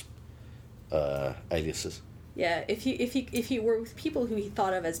his aliases. Yeah. If he were with people who he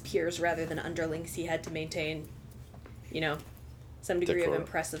thought of as peers rather than underlings, he had to maintain, some degree of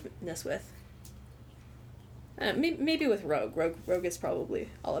impressiveness with. Maybe with Rogue. Rogue is probably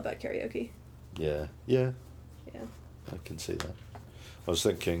all about karaoke. Yeah. I can see that. I was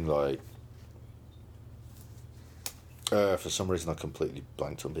thinking, for some reason I completely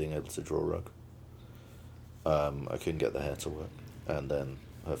blanked on being able to draw Rogue. I couldn't get the hair to work, and then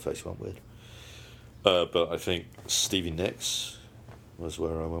her face went weird. But I think Stevie Nicks was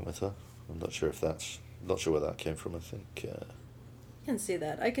where I went with her. I'm not sure where that came from. I think. I can see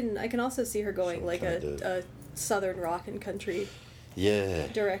that. I can also see her going like a southern rock and country. Yeah.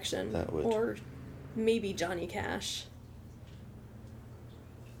 Direction. That would. Or maybe Johnny Cash.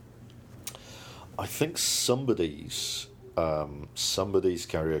 I think somebody's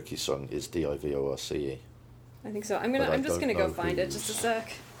karaoke song is DIVORCE. I think so. I'm just gonna go find it. Just a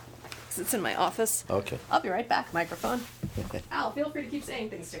sec. 'Cause it's in my office. Okay. I'll be right back. Microphone. Al, feel free to keep saying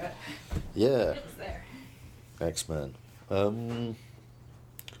things to it. Yeah. It's there. X-Men.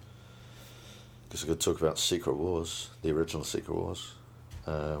 Guess I could talk about Secret Wars, the original Secret Wars,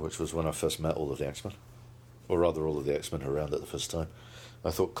 which was when I first met all of the X-Men, or rather all of the X-Men around at the first time.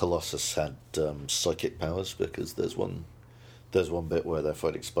 I thought Colossus had psychic powers because there's one bit where they're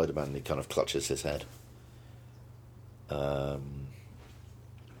fighting Spider-Man and he kind of clutches his head.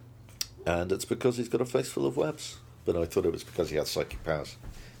 And it's because he's got a face full of webs. But I thought it was because he had psychic powers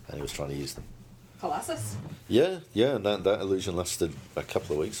and he was trying to use them. Colossus? Yeah, and that illusion lasted a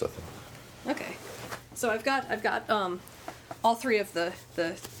couple of weeks, I think. Okay. So I've got all three of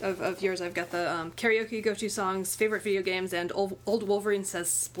of yours. I've got the karaoke go-to songs, favorite video games, and Old Wolverine Says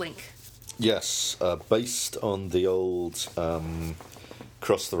Splink. Yes, based on the old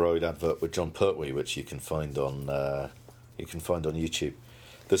Cross the Road advert with John Pertwee, which you can find on YouTube.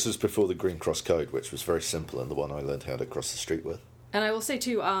 This is before the Green Cross Code, which was very simple and the one I learned how to cross the street with. And I will say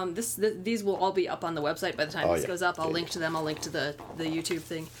too, these will all be up on the website by the time this goes up. I'll link to them. I'll link to the YouTube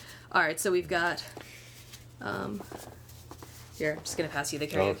thing. All right, so we've got. Here, I'm just gonna pass you the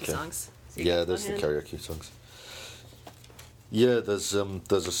karaoke songs. So there's the karaoke songs. Yeah, there's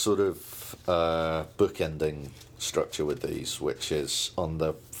a sort of bookending structure with these, which is on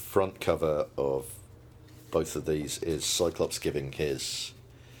the front cover of both of these is Cyclops giving his,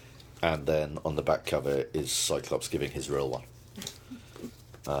 and then on the back cover is Cyclops giving his real one.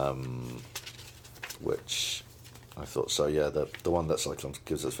 Which I thought so. Yeah, the one that Cyclops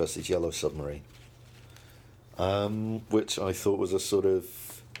gives us first is Yellow Submarine. Which I thought was a sort of,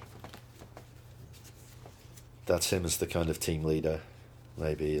 that's him as the kind of team leader,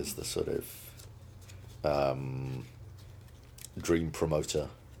 maybe as the sort of dream promoter.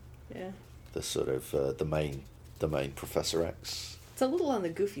 Yeah. The sort of the main Professor X. It's a little on the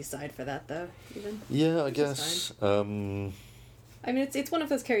goofy side for that, though. Even. Yeah, I guess. I mean, it's one of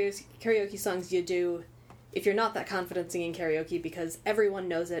those karaoke songs you do if you're not that confident singing karaoke because everyone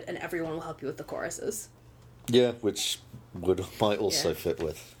knows it and everyone will help you with the choruses. Yeah, which might also fit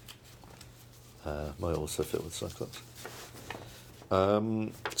with Cyclops.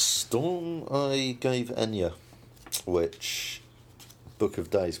 Storm, I gave Enya, which Book of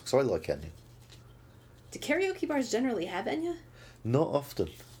Days, because I like Enya. Do karaoke bars generally have Enya? Not often.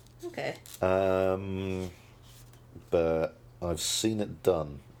 Okay. But I've seen it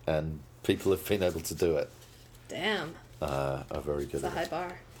done, and people have been able to do it. Damn. Are very good. It's a high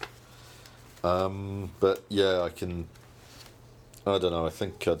bar. But yeah, I don't know, I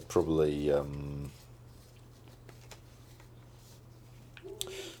think I'd probably,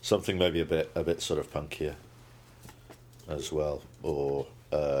 something maybe a bit sort of punkier as well, or,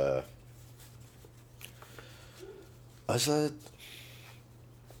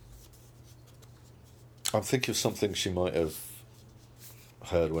 I'm thinking of something she might have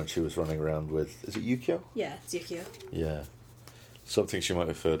heard when she was running around with, is it Yukio? Yeah, it's Yukio. Yeah. Something she might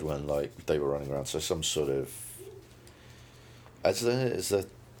have heard when, they were running around. So some sort of... Is there...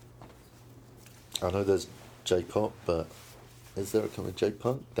 I know there's J-pop, but is there a kind of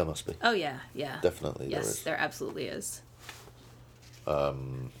J-punk? There must be. Oh, yeah. Definitely there is. Yes, there absolutely is.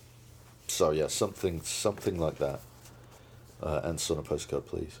 So, yeah, something like that. And Son of Postcard,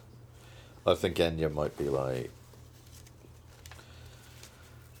 please. I think Enya might be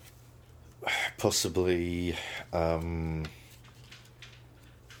possibly...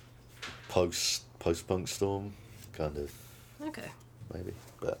 post-punk Storm, kind of. Okay. maybe.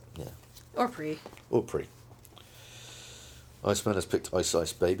 But, yeah. Or pre. Or pre. Iceman has picked Ice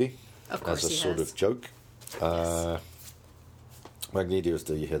Ice Baby Of course as a he sort has. of joke. Yes. Magnedius,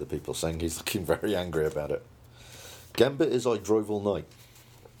 do you hear the people saying he's looking very angry about it? Gambit is I drove all night.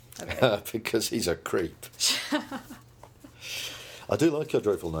 Okay. Because he's a creep. I do like I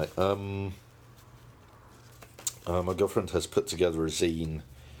drove all night. My girlfriend has put together a zine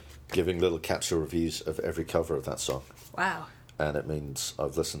giving little capsule reviews of every cover of that song. Wow. And it means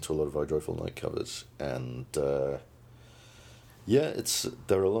I've listened to a lot of I Drove All Night covers, and they're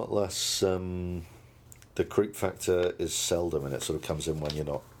a lot less. The creep factor is seldom, and it sort of comes in when you're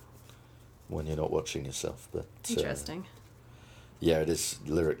not watching yourself. But Interesting. It is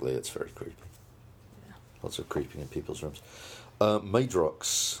lyrically, it's very creepy. Yeah. Lots of creeping in people's rooms.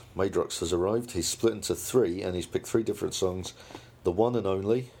 Madrox has arrived. He's split into 3, and he's picked 3 different songs: The One and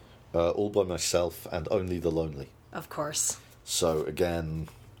Only, All by Myself, and Only the Lonely. Of course. So again,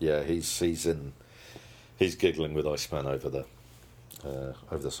 he's giggling with Iceman over the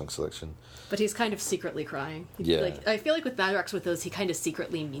song selection. But he's kind of secretly crying. Yeah. Like, I feel like with Madrox, with those, he kind of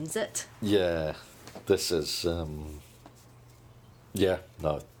secretly means it. Yeah, this is. No.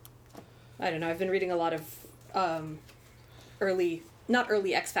 I don't know. I've been reading a lot of not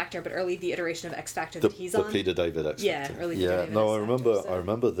early X Factor, but early the iteration of X Factor that he's on. The Peter David X Factor. Early Peter David No, X I remember. Factor, so. I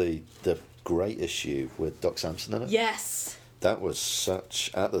remember the great issue with Doc Samson in it. Yes. That was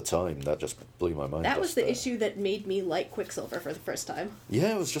such, at the time, that just blew my mind. That was the issue that made me like Quicksilver for the first time.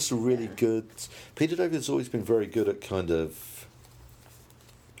 Yeah, it was just a really good. Peter David's always been very good at kind of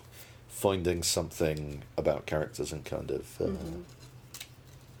finding something about characters and kind of.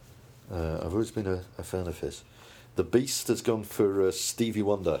 I've always been a fan of his. The Beast has gone for Stevie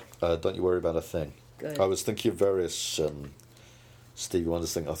Wonder. Don't you worry about a thing. Good. I was thinking of various Stevie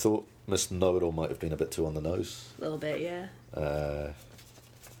Wonder's things. I thought Mr. Know-It-All might have been a bit too on the nose. A little bit, yeah.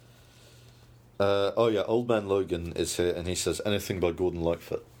 Old Man Logan is here, and he says anything by Gordon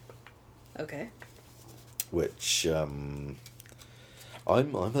Lightfoot. Okay. Which I'm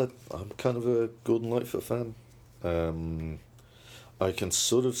kind of a Gordon Lightfoot fan. I can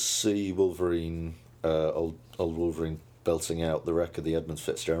sort of see Wolverine, old Wolverine, belting out the wreck of the Edmund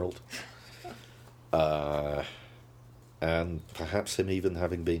Fitzgerald, and perhaps him even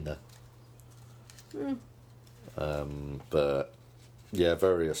having been there. But yeah,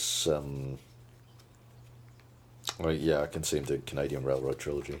 various. I can see him doing Canadian Railroad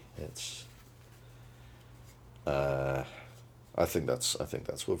Trilogy. It's. I think that's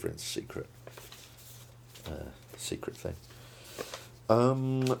Wolverine's secret thing.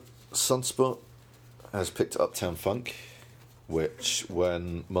 Sunspot has picked Uptown Funk, which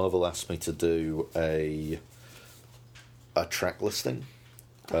when Marvel asked me to do a track listing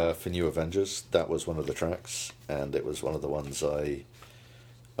for New Avengers, that was one of the tracks, and it was one of the ones I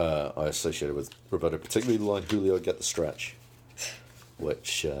associated with Roberto, particularly the line "Julio, get the stretch,"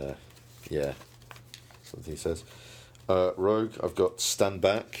 which something he says. Rogue, I've got Stand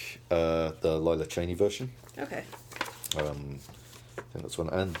Back, the Lila Cheney version. Okay. I think that's one.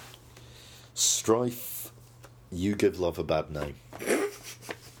 And Strife, You Give Love a Bad Name.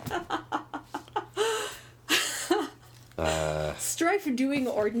 Strife doing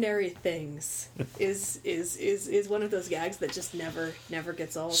ordinary things is one of those gags that just never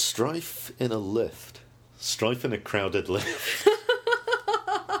gets old. Strife in a lift. Strife in a crowded lift.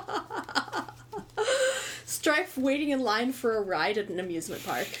 Strife waiting in line for a ride at an amusement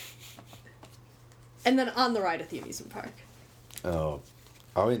park. And then on the ride at the amusement park. Oh.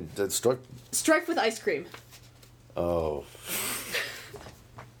 I mean, Strife... Strife with ice cream. Oh.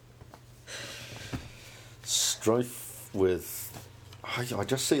 Strife with... I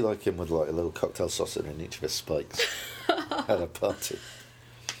just see like him with like a little cocktail saucer in each of his spikes at a party.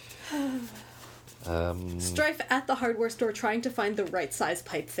 Strife at the hardware store trying to find the right size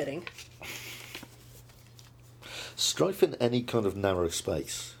pipe fitting. Strife in any kind of narrow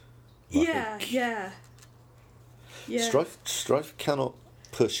space. Yeah. Strife cannot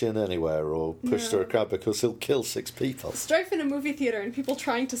push in anywhere or push through a crowd because he'll kill 6 people. Strife in a movie theater and people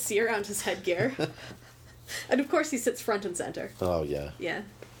trying to see around his headgear. And of course he sits front and center. Oh, yeah. Yeah.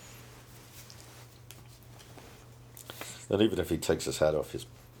 And even if he takes his hat off, his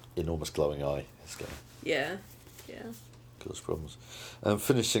enormous glowing eye is going to Yeah. cause problems. And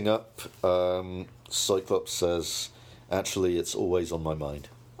finishing up, Cyclops says, actually, it's always on my mind.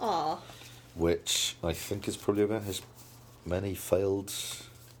 Aw. Which I think is probably about his many failed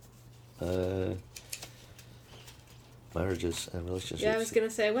marriages and relationships. Yeah, I was going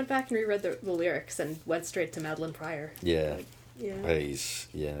to say, I went back and reread the lyrics and went straight to Madeline Pryor. Yeah. Like, yeah.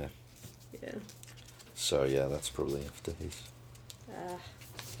 Yeah. Yeah. So, yeah, that's probably after his...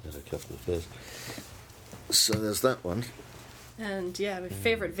 In a couple of years. So there's that one. And yeah, my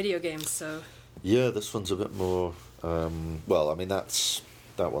favorite video games, so... Yeah, this one's a bit more... well, I mean, that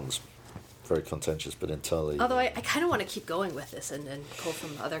one's very contentious, but entirely... Although I kind of want to keep going with this and pull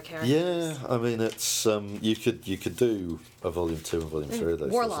from other characters. Yeah, I mean, it's... you could do a Volume 2 and Volume 3 of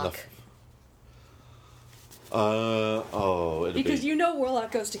those. Warlock. Because you know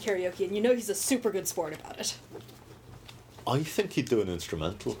Warlock goes to karaoke, and you know he's a super good sport about it. I think he'd do an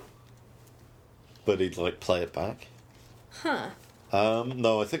instrumental. But he'd, like, play it back. Huh.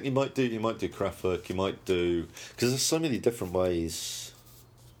 No, I think you might do Kraftwerk, you might do... Because there's so many different ways...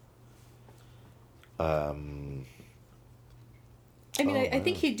 I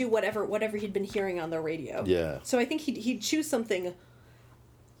think he'd do whatever he'd been hearing on the radio. Yeah. So I think he'd choose something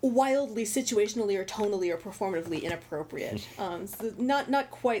wildly situationally or tonally or performatively inappropriate. So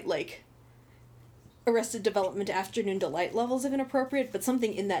not quite like Arrested Development Afternoon Delight levels of inappropriate, but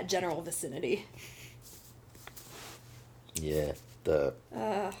something in that general vicinity. Yeah.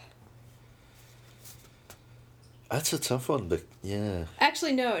 That's a tough one, but yeah.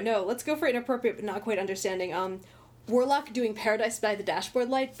 Actually, no. Let's go for inappropriate but not quite understanding. Warlock doing Paradise by the Dashboard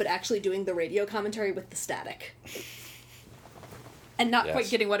Light, but actually doing the radio commentary with the static. And not quite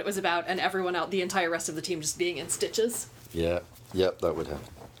getting what it was about, and everyone out, the entire rest of the team just being in stitches. Yeah. Yep, that would happen.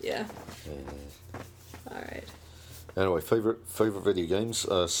 Yeah. Alright. Anyway, favourite video games?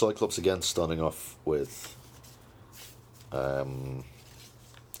 Cyclops again, starting off with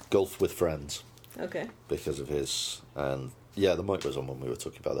Golf with Friends. Okay. Because of his... And yeah, the mic was on when we were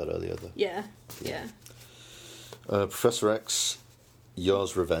talking about that earlier. Yeah. Professor X,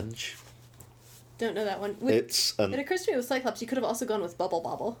 Yar's Revenge. Don't know that one. It occurs to me with Cyclops, you could have also gone with Bubble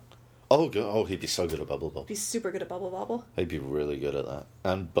Bobble. Oh, he'd be so good at Bubble Bobble. Be super good at Bubble Bobble. He'd be really good at that.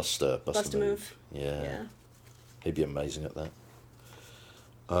 And Buster Move. Yeah. He'd be amazing at that.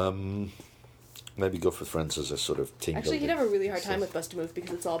 Maybe Golf with Friends as a sort of team Actually, building. he'd have a really hard time with Bust a Move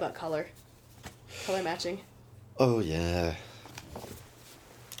because it's all about color matching. Oh, yeah.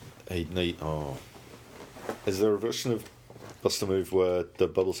 He'd need... Oh. Is there a version of Bust a Move where the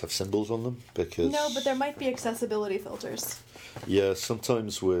bubbles have symbols on them? Because... No, but there might be accessibility filters. Yeah,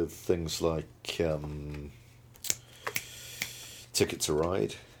 sometimes with things like Ticket to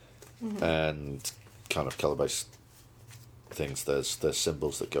Ride and kind of colour-based things, there's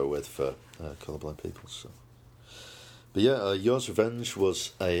symbols that go with for colourblind people. So. But yeah, Yar's Revenge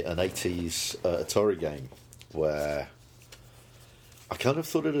was an 80s Atari game where I kind of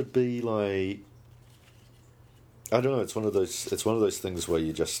thought it'd be like... I don't know. It's one of those things where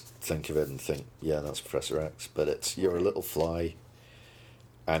you just think of it and think, yeah, that's Professor X. But you're a little fly,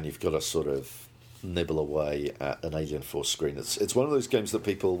 and you've got to sort of nibble away at an Alien Force screen. It's one of those games that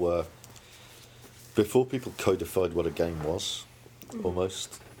people were before people codified what a game was,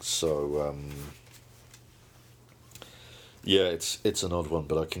 almost. So yeah, it's an odd one,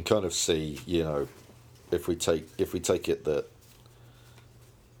 but I can kind of see, if we take it that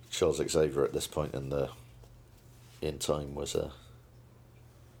Charles Xavier at this point in time was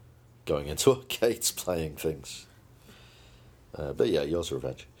going into arcades playing things. But yeah, Yar's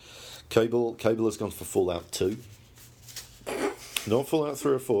Revenge. Cable has gone for Fallout 2. Not Fallout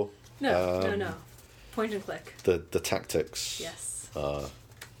 3 or 4. No. Point and click. The tactics. Yes.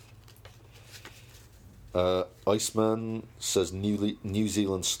 Iceman says New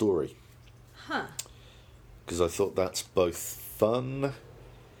Zealand Story. Huh. Because I thought that's both fun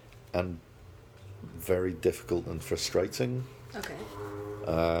and very difficult and frustrating. Okay.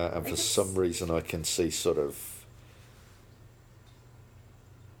 And for some reason I can see sort of...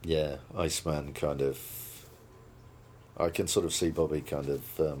 Yeah, Iceman kind of... I can sort of see Bobby kind of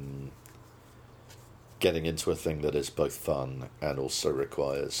getting into a thing that is both fun and also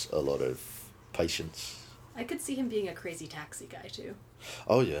requires a lot of patience. I could see him being a crazy taxi guy, too.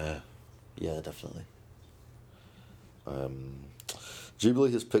 Oh, yeah. Yeah, definitely.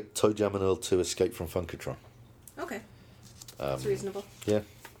 Jubilee has picked Toe Jam and Earl 2 Escape from Funkatron. Okay. That's reasonable. Yeah.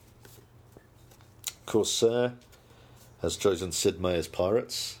 Corsair has chosen Sid Meier's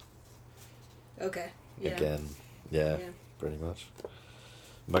Pirates. Okay. Yeah. Again, yeah, pretty much.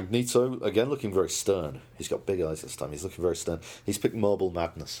 Magneto, again, looking very stern. He's got big eyes this time. He's looking very stern. He's picked Marble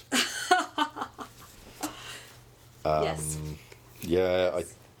Madness. Yes. Yeah,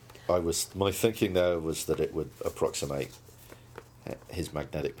 I was... My thinking there was that it would approximate his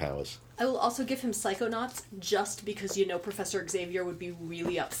magnetic powers. I will also give him Psychonauts just because Professor Xavier would be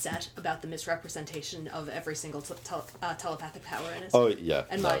really upset about the misrepresentation of every single telepathic power in it. Oh yeah,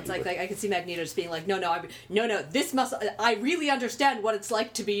 and mine's like I could see Magneto just being like, no, this must. I really understand what it's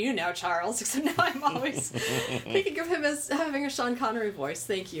like to be you now, Charles. Except now I'm always thinking of him as having a Sean Connery voice.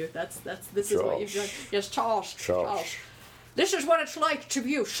 Thank you. This Charles. Is what you've done. Yes, Charles. This is what it's like to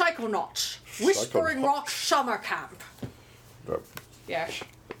be you, Psychonauts, Whispering Rock Summer Camp. Yes.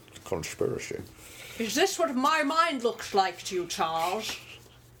 Conspiracy. Is this what my mind looks like to you, Charles?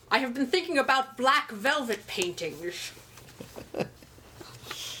 I have been thinking about black velvet paintings.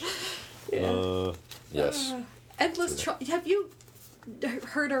 Yes. Endless. Have you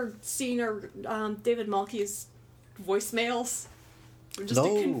heard or seen David Malky's voicemails? I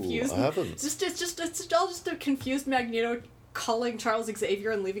haven't. It's all just a confused Magneto calling Charles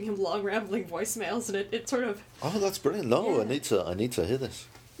Xavier and leaving him long rambling voicemails, and it sort of. Oh, that's brilliant! No, yeah. I need to hear this.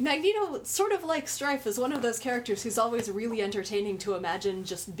 Magneto, sort of like Strife, is one of those characters who's always really entertaining to imagine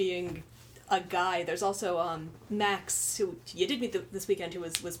just being a guy. There's also Max, who you did meet this weekend, who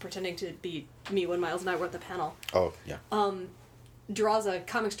was pretending to be me when Miles and I were at the panel. Oh, yeah. Draws a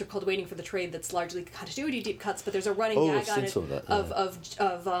comic strip called Waiting for the Trade that's largely continuity deep cuts, but there's a running gag on it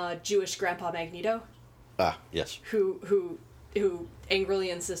of Jewish Grandpa Magneto. Ah, yes. Who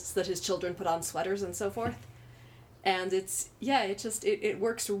angrily insists that his children put on sweaters and so forth. And it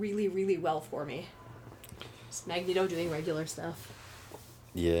works really, really well for me. Just Magneto doing regular stuff.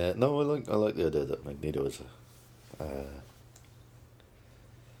 Yeah, no, I like the idea that Magneto is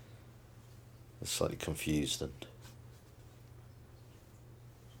slightly confused and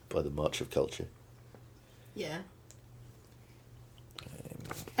by the march of culture. Yeah.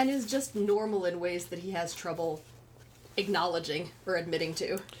 And is just normal in ways that he has trouble acknowledging or admitting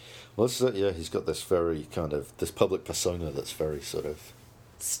to. Well, he's got this very kind of, this public persona that's very sort of...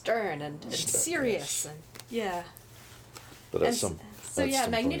 stern and serious, and yeah. But at some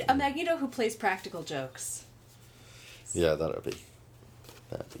point, a Magneto who plays practical jokes. Yeah, that'd be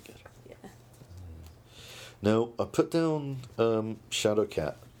good. Yeah. Now, I put down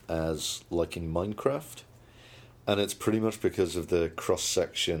Shadowcat as liking Minecraft, and it's pretty much because of the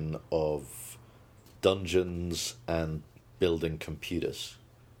cross-section of dungeons and building computers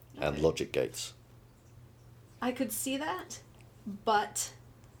and logic gates. I could see that, but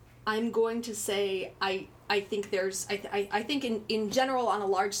I'm going to say I think there's... I think in general, on a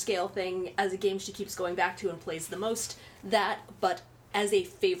large-scale thing, as a game she keeps going back to and plays the most, but as a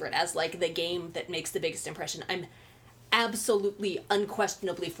favorite, as like the game that makes the biggest impression, I'm absolutely,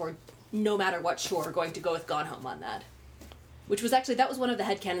 unquestionably, for no matter what, sure, going to go with Gone Home on that. Which was actually, that was one of the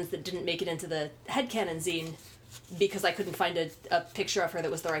headcanons that didn't make it into the headcanon zine, because I couldn't find a picture of her that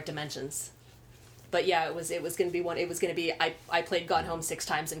was the right dimensions. But yeah, it was going to be one. It was going to be I played Gone Home 6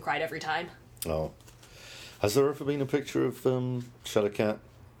 times and cried every time. Oh, has there ever been a picture of Shadowcat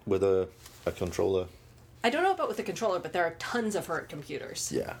with a controller? I don't know about with the controller, but there are tons of her at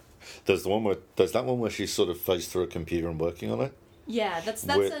computers. Yeah, there's that one where she's sort of faced through a computer and working on it. Yeah, that's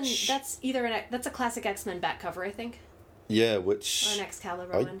a classic X-Men back cover, I think. Yeah, which... Or an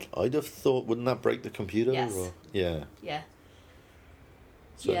Excalibur one. I'd have thought, wouldn't that break the computer? Yes. Or, yeah. Yeah.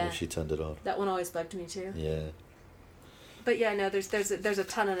 Certainly if she turned it on. That one always bugged me too. Yeah. But yeah, no, there's a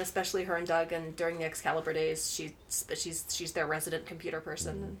ton, and especially her and Doug, and during the Excalibur days, she's their resident computer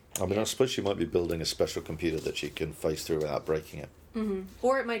person. I mean, I suppose she might be building a special computer that she can face through without breaking it. Mm-hmm.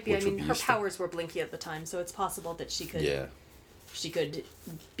 Or it might be, her powers were blinky at the time, so it's possible that she could... Yeah. She could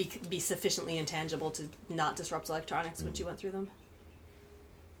be sufficiently intangible to not disrupt electronics when she went through them.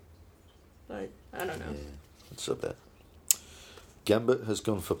 But, I don't know. Yeah, that's a bit. Gambit has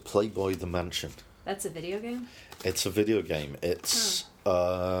gone for Playboy the Mansion. That's a video game? It's a video game. It's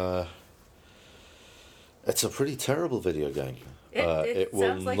a pretty terrible video game. It will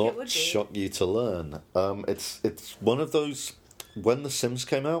sounds like not it would be. shock you to learn. It's one of those, when The Sims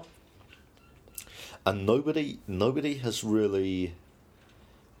came out, and nobody has really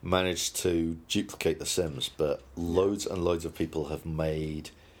managed to duplicate The Sims, but loads and loads of people have made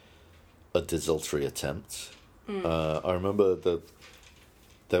a desultory attempt. I remember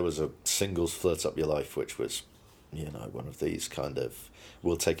there was a singles Flirt Up Your Life, which was, one of these kind of,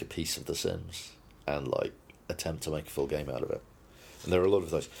 we'll take a piece of The Sims and like attempt to make a full game out of it. And there are a lot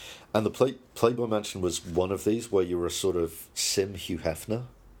of those. And the Playboy Mansion was one of these, where you were a sort of Sim Hugh Hefner.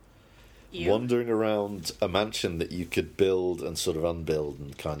 Wandering around a mansion that you could build and sort of unbuild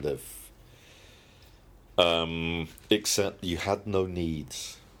and kind of... except you had no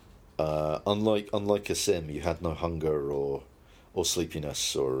needs. Unlike a sim, you had no hunger or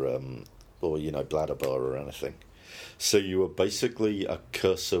sleepiness or bladder bar or anything. So you were basically a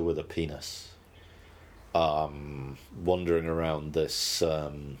cursor with a penis, wandering around this.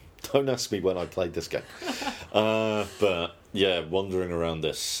 Don't ask me when I played this game, but yeah, wandering around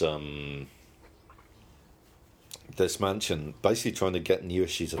this this mansion, basically trying to get new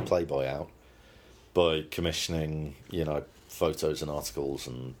issues of Playboy out by commissioning, photos and articles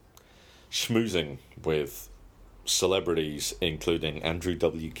and schmoozing with celebrities, including Andrew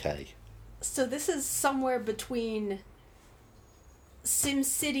WK. So this is somewhere between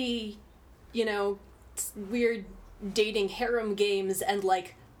SimCity, weird dating harem games, and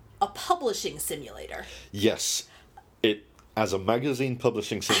like a publishing simulator. Yes. As a magazine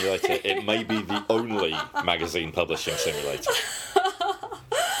publishing simulator, it may be the only magazine publishing simulator.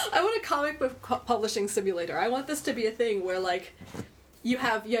 I want a comic book publishing simulator. I want this to be a thing where, like, you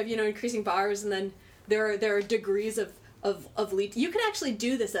have increasing bars, and then there are degrees of lead. You can actually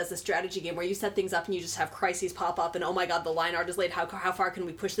do this as a strategy game where you set things up and you just have crises pop up, and oh my god, the line art is late. How far can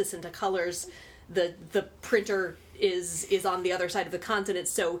we push this into colors? The printer is on the other side of the continent,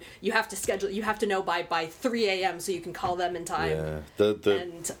 so you have to schedule. You have to know by 3 a.m. so you can call them in time. Yeah,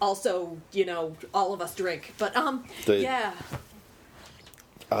 and also, all of us drink. But yeah.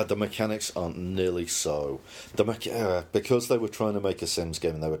 The mechanics aren't nearly so. Because they were trying to make a Sims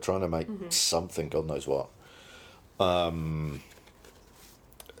game and they were trying to make something, God knows what.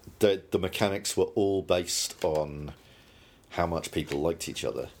 The mechanics were all based on how much people liked each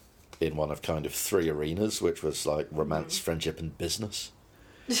other in one of kind of 3 arenas, which was like romance, friendship, and business.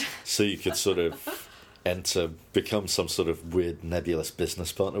 So you could sort of become some sort of weird nebulous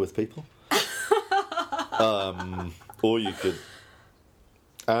business partner with people. Or you could...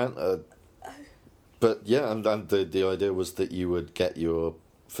 But yeah, and the idea was that you would get your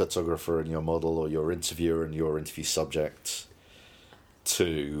photographer and your model, or your interviewer and your interview subject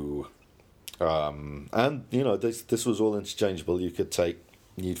to... and, this was all interchangeable. You could take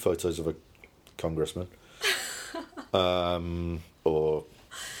nude photos of a congressman. Or,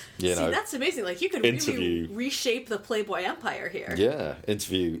 See, that's amazing. Like, you could really reshape the Playboy empire here. Yeah,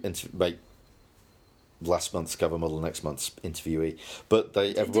 make last month's cover model, next month's interviewee. But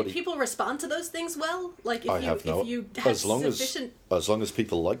did people respond to those things well? Like, if you had as long as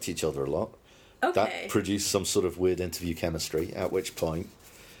people liked each other a lot, that produced some sort of weird interview chemistry. At which point,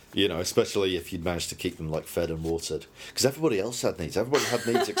 especially if you'd managed to keep them like fed and watered, because everybody else had needs. Everybody had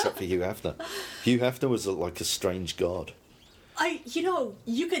needs except for Hugh Hefner. Hugh Hefner was like a strange god.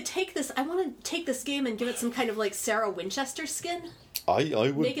 You could take this. I want to take this game and give it some kind of like Sarah Winchester skin. I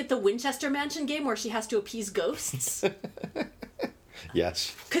would make it the Winchester Mansion game where she has to appease ghosts.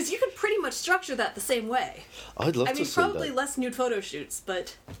 Yes. Because you could pretty much structure that the same way. I'd love to see that. Probably less nude photo shoots,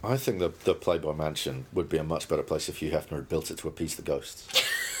 but... I think the Playboy Mansion would be a much better place if Hugh Hefner had built it to appease the ghosts.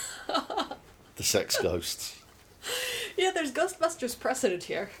 The sex ghosts. Yeah, there's Ghostbusters precedent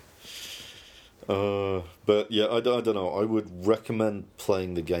here. But yeah, I don't know. I would recommend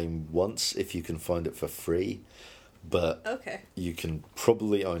playing the game once if you can find it for free. But you can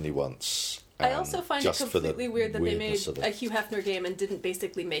probably only once. I also find it completely weird that they made a Hugh Hefner game and didn't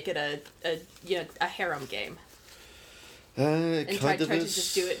basically make it a harem game. And tried to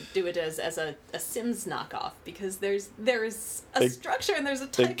just do it as a Sims knockoff, because there's a structure and there's a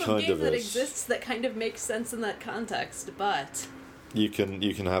type of game that exists that kind of makes sense in that context, but you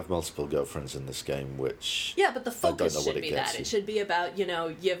can have multiple girlfriends in this game, which but the focus should be that. It should be about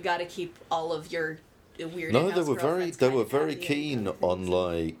you've got to keep all of your weird. No, they were very keen on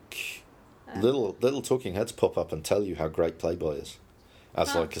like little talking heads pop up and tell you how great Playboy is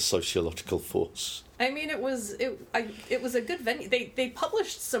as like a sociological force. I mean, it was a good venue. They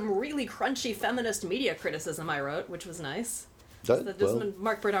published some really crunchy feminist media criticism I wrote, which was nice.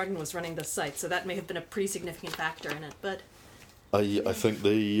 Mark Bernardin was running this site, so that may have been a pretty significant factor in it. But I think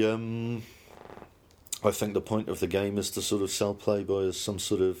the point of the game is to sort of sell Playboy as some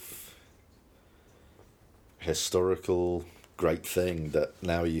sort of historical great thing that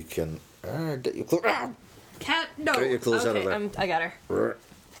now you can get your claws. Cat, no. Get your claws out of there. I got her.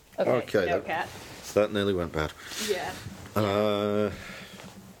 Okay, no, cat. That nearly went bad. Yeah.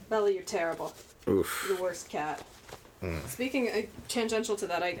 Belly, you're terrible. Oof. The worst cat. Speaking tangential to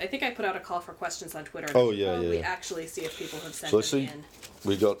that, I think I put out a call for questions on Twitter. Yeah. actually see if people have sent them in.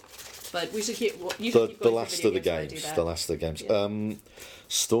 We got. But we should keep. The last of the games. The last of the games. Yeah.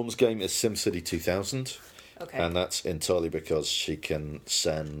 Storm's game is SimCity 2000. Okay. And that's entirely because she can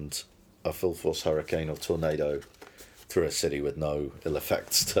send a full force hurricane or tornado through a city with no ill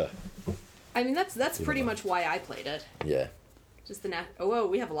effects to. I mean, that's pretty much why I played it. Yeah. Just the whoa,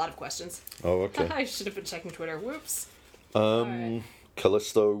 we have a lot of questions. Oh, okay. I should have been checking Twitter. Whoops.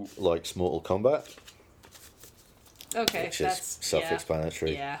 Callisto likes Mortal Kombat. Okay, which that's is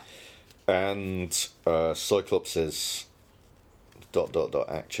self-explanatory. Yeah. And Cyclops is ...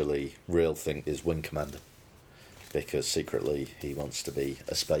 actually real thing is Wing Commander, because secretly he wants to be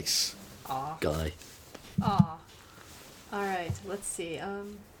a space guy. Aw. All right, let's see.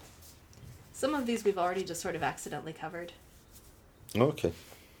 Some of these we've already just sort of accidentally covered. Okay.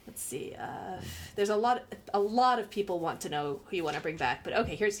 Let's see. There's a lot of people want to know who you want to bring back, but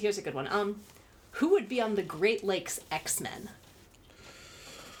okay, here's a good one. Who would be on the Great Lakes X-Men?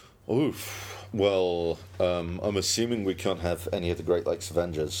 Oof. Well, I'm assuming we can't have any of the Great Lakes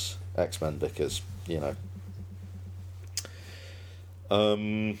Avengers X-Men because, you know.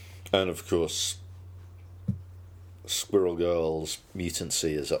 And of course, Squirrel Girl's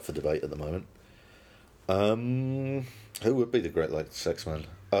mutancy is up for debate at the moment. Who would be the Great Lakes X-Men?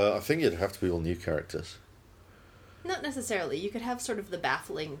 I think it'd have to be all new characters. Not necessarily. You could have sort of the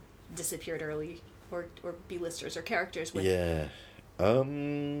baffling disappeared early or B-listers or characters with... Yeah.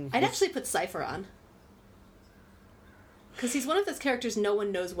 I'd actually put Cypher on. Because he's one of those characters no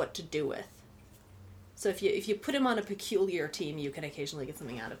one knows what to do with. So if you put him on a peculiar team, you can occasionally get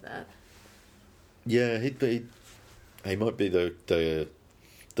something out of that. Yeah, he might be the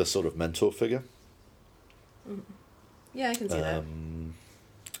sort of mentor figure. Mm-hmm. Yeah, I can see that.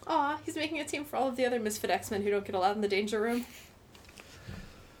 Aw, he's making a team for all of the other Misfit X-Men who don't get allowed in the Danger Room.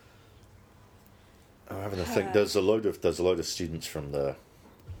 I'm having to think. There's a load of students from the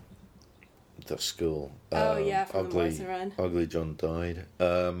school. Yeah, from the Morrison Run. Ugly John died.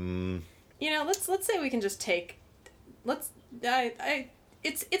 Let's say we can just take.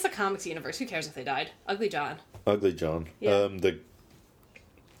 It's a comics universe. Who cares if they died? Ugly John. Ugly John. Yeah.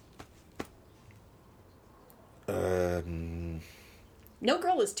 No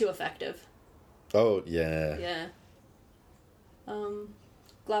Girl is too effective. Oh yeah. Yeah.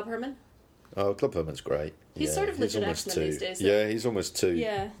 Glob Herman. Oh, Club Herman's great. He's sort of legit X-Men these days. Though. Yeah, he's almost too.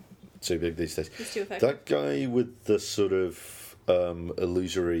 Yeah. Too big these days. He's too effective. That guy with the sort of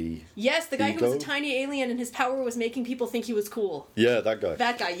illusory. Yes, the guy ego? who was a tiny alien and his power was making people think he was cool. Yeah, that guy.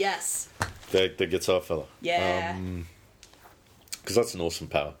 That guy, yes. The guitar fella. Yeah. Because that's an awesome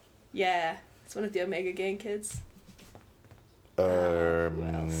power. Yeah, it's one of the Omega Gang kids. Who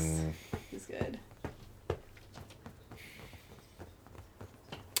else? He's good.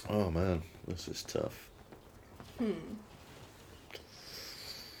 Oh man, this is tough.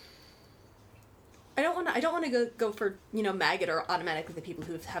 I don't want to go for maggot or automatically the people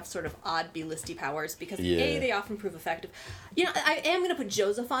who have sort of odd B-listy powers because they often prove effective. I am going to put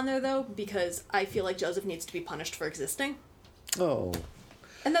Joseph on there though because I feel like Joseph needs to be punished for existing. Oh.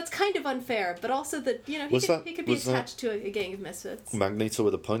 And that's kind of unfair, but also that he could be attached to a gang of misfits. Magneto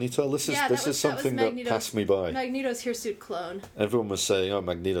with a ponytail. This is something that passed me by. Magneto's hirsute clone. Everyone was saying, "Oh,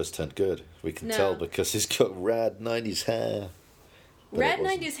 Magneto's turned good." We can tell because he's got rad '90s hair. But rad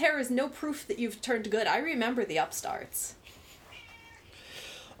 '90s hair is no proof that you've turned good. I remember the upstarts.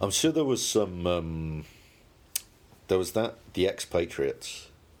 I'm sure there was some. There was the Expatriates.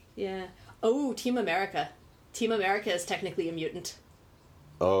 Yeah. Oh, Team America. Team America is technically a mutant.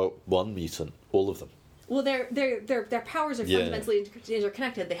 Oh, one mutant. All of them. Well, their powers are fundamentally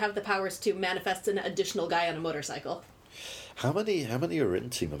interconnected. They have the powers to manifest an additional guy on a motorcycle. How many are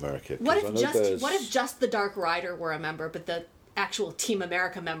in Team America? What if just the Dark Rider were a member, but the actual Team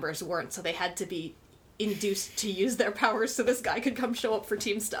America members weren't, so they had to be induced to use their powers so this guy could come show up for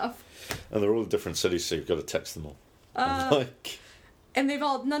team stuff? And they're all in different cities, so you've got to text them all. And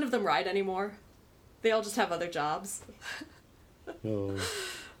none of them ride anymore. They all just have other jobs.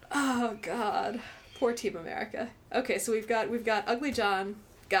 Oh God, poor Team America. Okay, so we've got Ugly John,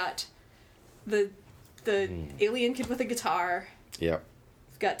 got the alien kid with a guitar. Yeah.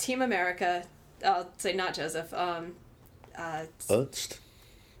 We've got Team America. I'll say not Joseph. Ernst.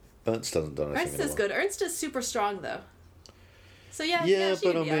 Ernst hasn't done anything. Ernst is good. Ernst is super strong though. So yeah, she's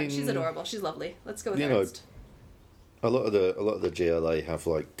adorable. She's lovely. Let's go with Ernst. A lot of the GLA have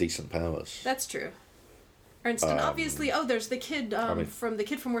like decent powers. That's true. Ernst, and obviously, there's the kid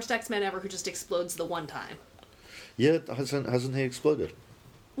from Worst X-Men Ever who just explodes the one time. Yeah, hasn't he exploded?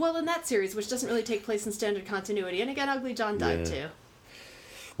 Well, in that series, which doesn't really take place in standard continuity, and again, Ugly John died too.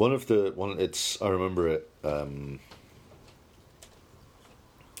 I remember it. I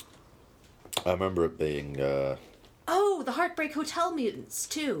remember it being. The Heartbreak Hotel mutants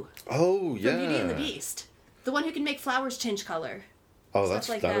too. Oh yeah. From Beauty and the Beast, the one who can make flowers change color. Oh, that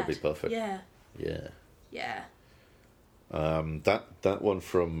would be perfect. Yeah. Yeah. Yeah. That one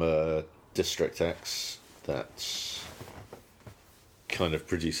from District X that kind of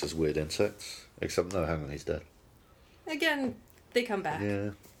produces weird insects. Except no, hang on, he's dead. Again, they come back. Yeah.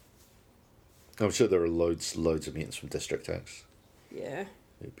 I'm sure there are loads of mutants from District X. Yeah.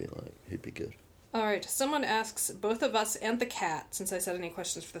 He'd be good. All right. Someone asks both of us and the cat, since I said any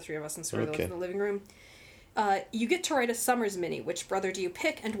questions for the three of us and sort of in the living room. You get to write a Summers mini. Which brother do you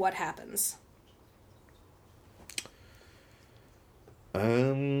pick, and what happens?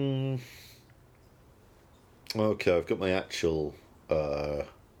 Okay, I've got my actual.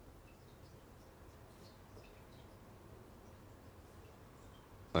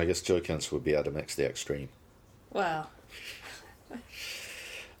 I guess Joe Cancer would be Adam X the Extreme. Wow.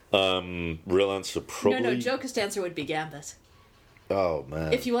 Real answer probably. No, Joker's answer would be Gambit. Oh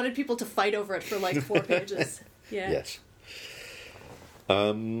man! If you wanted people to fight over it for like 4 pages, yeah. Yes.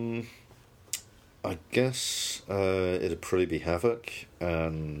 I guess it'd probably be Havoc,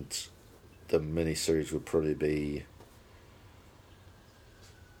 and the miniseries would probably be.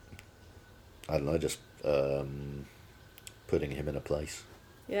 I don't know, just putting him in a place.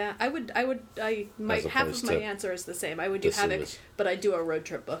 Yeah, I might half of my answer is the same. I would do Havoc, but I'd do a road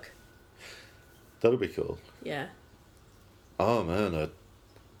trip book. That'd be cool. Yeah. Oh man, a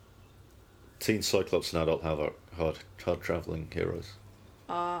Teen Cyclops and Adult Havoc, hard traveling heroes.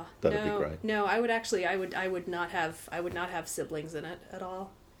 That'd be great. No, I would not have siblings in it at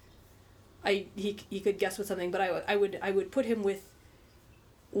all. He could guess with something, but I would put him with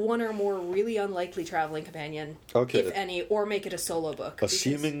one or more really unlikely traveling companion, if any, or make it a solo book.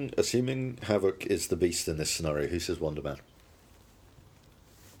 Assuming Havoc is the beast in this scenario, who says Wonder Man?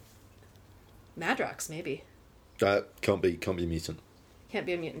 Madrox, maybe. Can't be mutant. Can't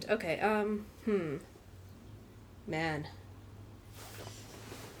be a mutant. Okay. Man.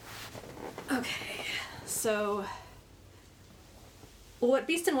 Okay. So, what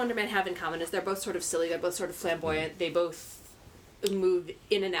Beast and Wonder Man have in common is they're both sort of silly. They're both sort of flamboyant. They both move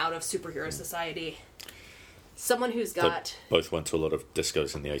in and out of superhero society. Someone who's got... They both went to a lot of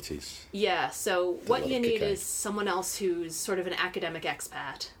discos in the 80s. Yeah, so what you need is someone else who's sort of an academic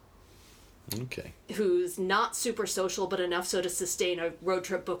expat. Okay. Who's not super social, but enough so to sustain a road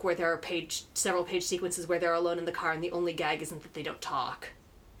trip book where there are several page sequences where they're alone in the car and the only gag isn't that they don't talk.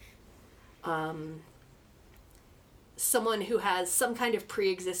 Someone who has some kind of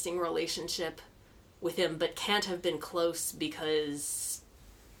pre-existing relationship with him, but can't have been close because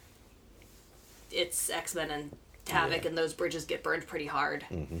it's X-Men and Havoc, and those bridges get burned pretty hard.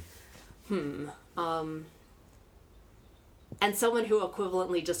 Mm-hmm. And someone who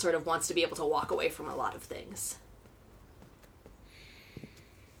equivalently just sort of wants to be able to walk away from a lot of things.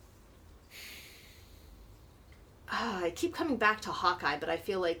 I keep coming back to Hawkeye, but I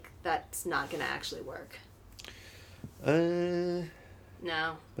feel like that's not going to actually work. No.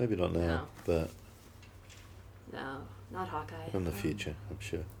 Maybe not now, but... No, not Hawkeye. In the future, I'm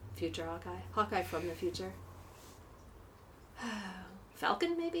sure. Future Hawkeye? Hawkeye from the future.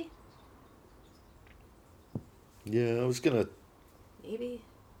 Falcon, maybe? Yeah, I was gonna... Maybe?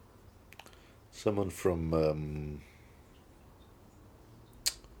 Someone from,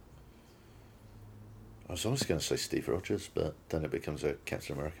 I was almost gonna say Steve Rogers, but then it becomes a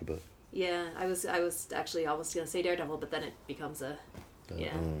Captain America book. Yeah, I was actually almost gonna say Daredevil, but then it becomes a...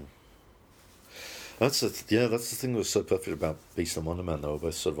 Yeah. That's the thing that was so perfect about Beast and Wonder Man, though. We're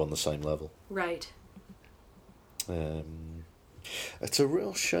both sort of on the same level. Right. It's a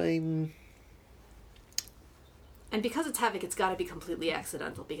real shame. And because it's Havoc, it's got to be completely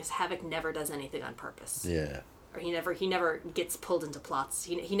accidental, because Havoc never does anything on purpose. Yeah. Or he never gets pulled into plots.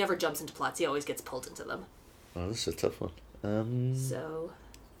 He never jumps into plots. He always gets pulled into them. Oh, this is a tough one. So,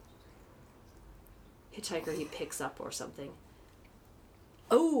 Hitchhiker he picks up or something.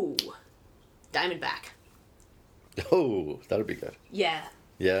 Oh, Diamondback. Oh, that'd be good. Yeah.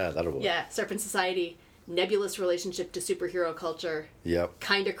 Yeah, that'll work. Yeah, Serpent Society, nebulous relationship to superhero culture. Yep.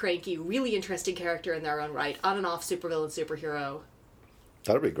 Kinda cranky, really interesting character in their own right. On and off supervillain, superhero.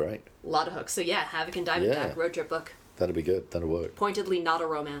 That'd be great. A lot of hooks. So yeah, Havoc and Diamondback, road trip book. That'd be good. That'll work. Pointedly not a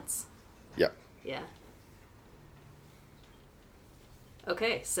romance. Yeah. Yeah.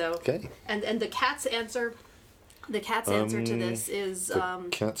 Okay, so... Okay. And the cat's answer... The cat's answer to this is... The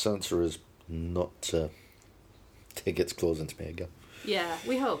cat's answer is not to dig its claws into me again. Yeah,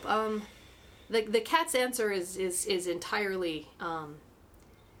 we hope. The cat's answer is entirely...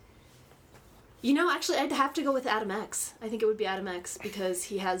 actually, I'd have to go with Adam X. I think it would be Adam X, because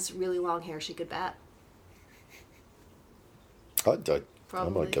he has really long hair she could bat. I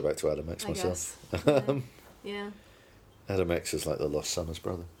might go back to Adam X myself. Yeah. Adam X is like the Lost Summers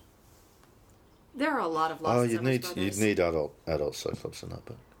brother. There are a lot of Lost Summers brothers. You'd need adult Cyclops in that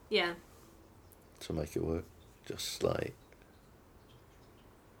book. Yeah. To make it work. Just like...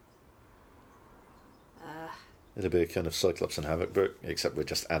 It'll be a kind of Cyclops and Havoc book, except with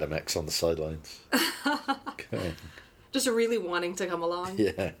just Adam X on the sidelines. Okay. Just really wanting to come along.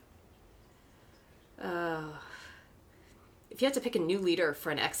 Yeah. If you had to pick a new leader for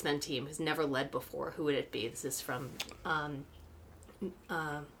an X-Men team who's never led before, who would it be? This is from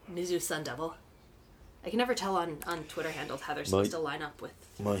Mizu Sun Devil. I can never tell on Twitter handles how they're supposed to line up with...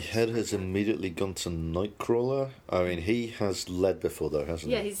 My head has immediately gone to Nightcrawler. I mean, he has led before, though,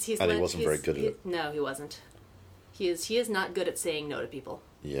 hasn't he? Yeah, he's and led, he wasn't very good at it. No, he wasn't. He is not good at saying no to people.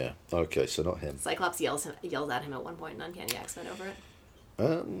 Yeah, okay, so not him. Cyclops yells at him at one point in Uncanny X-Men over it.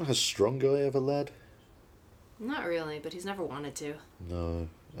 Has Strong Guy ever led? Not really, but he's never wanted to. No.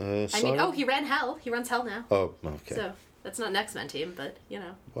 I mean, he ran Hell. He runs Hell now. Oh, okay. So, that's not an X-Men team, but, you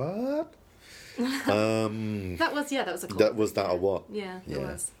know. What? That was a cool. That was that a what? Yeah, it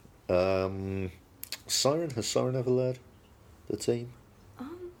was. Siren, has Siren ever led the team?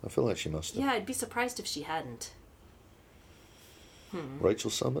 I feel like she must have. Yeah, I'd be surprised if she hadn't. Rachel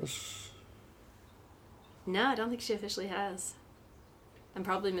Summers? No, I don't think she officially has. I'm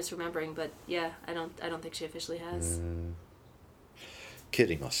probably misremembering, but yeah, I don't think she officially has.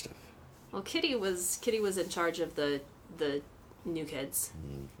 Kitty must have. Well, Kitty was in charge of the new kids.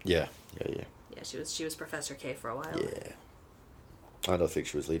 Yeah. Yeah, she was Professor K for a while. Yeah. I don't think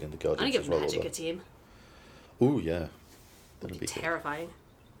she was leading the Guardians. I'm gonna give Magic a team. Ooh, yeah. That'd be terrifying.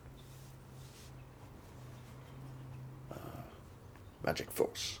 Magic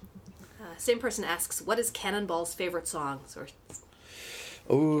Force. Same person asks, what is Cannonball's favorite songs?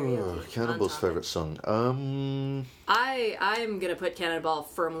 Or Cannonball's favorite song. I'm gonna put Cannonball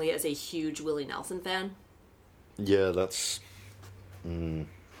firmly as a huge Willie Nelson fan. Yeah, that's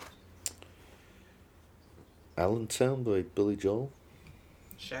Allentown by Billy Joel.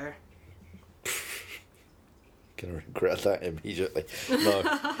 Sure. Gonna regret that immediately. No,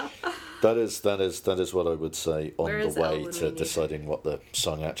 that is what I would say on the way to deciding what the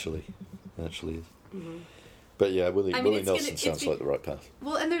song actually is. Mm-hmm. But yeah, Willie Nelson sounds like the right path.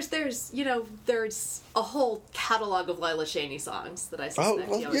 Well, and there's a whole catalog of Lila Cheney songs that I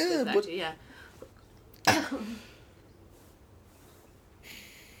suspect he always goes back to. Yeah.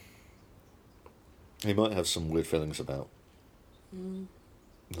 He might have some weird feelings about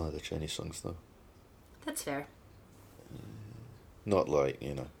Lila Cheney songs, though. That's fair. Not like,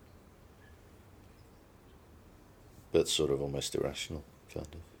 but sort of almost irrational, kind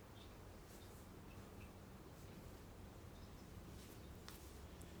of.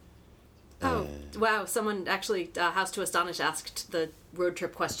 Oh, wow. Someone actually, House to Astonish, asked the road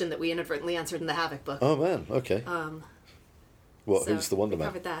trip question that we inadvertently answered in the Havoc book. Oh, man. Okay. Who's the Wonder Man?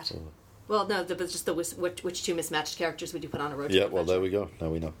 We covered that. Oh. Well, no, it was just which two mismatched characters would you put on a road trip? Yeah, well, there we go. Now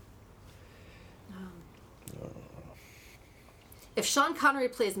we know. If Sean Connery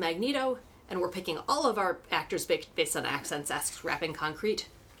plays Magneto, and we're picking all of our actors based on accents, asks Rapping Concrete,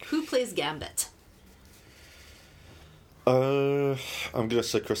 who plays Gambit? I'm going to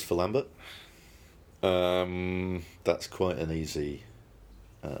say Christopher Lambert. That's quite an easy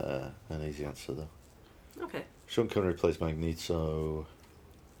answer, though. Okay. Sean Connery plays Magneto.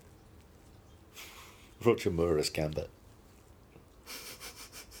 Roger Moore as Gambit.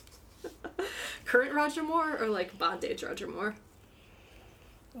 Current Roger Moore or like Bondage Roger Moore?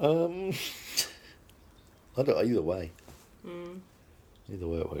 I don't. Either way. Either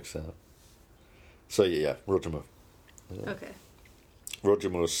way, it works out. So yeah, Roger Moore. Okay. Roger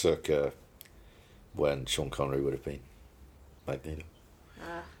Moore circa when Sean Connery would have been Magneto.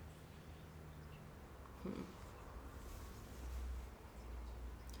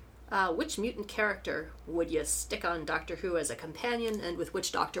 Which mutant character would you stick on Doctor Who as a companion, and with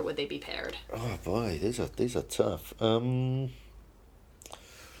which Doctor would they be paired? Oh boy, these are tough.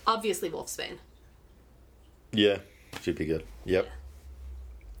 Obviously, Wolfsbane. Yeah, should be good. Yep.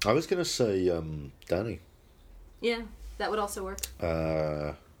 Yeah. I was gonna say Danny. Yeah, that would also work.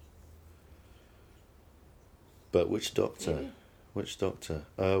 But which Doctor? Maybe. Which Doctor?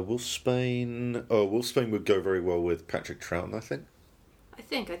 Wolfsbane. Oh, Wolfsbane would go very well with Patrick Troughton, I think.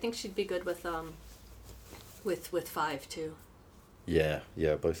 I think she'd be good with Five too. Yeah,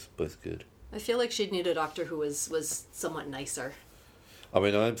 both good. I feel like she'd need a Doctor who was somewhat nicer. I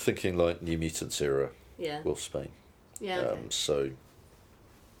mean, I'm thinking like New Mutants era. Yeah. Wolfsbane. Yeah. Okay. So.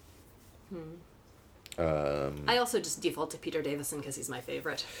 I also just default to Peter Davison because he's my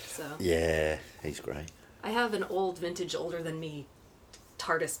favorite. So. Yeah, he's great. I have an old vintage, older than me,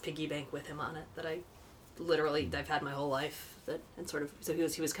 TARDIS piggy bank with him on it that I've had my whole life. So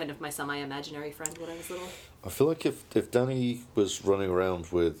he was kind of my semi-imaginary friend when I was little. I feel like if Danny was running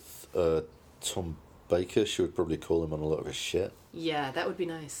around with Tom Baker, she would probably call him on a lot of his shit. Yeah, that would be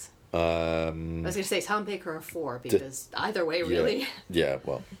nice. I was going to say Tom Baker or 4 because either way, really. Yeah,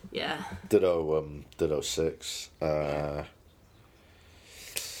 well. Yeah. Ditto 6. I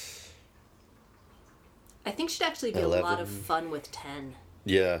think she'd actually be 11. a lot of fun with 10.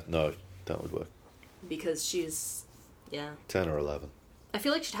 Yeah, no, that would work. Because she's, 10 or 11. I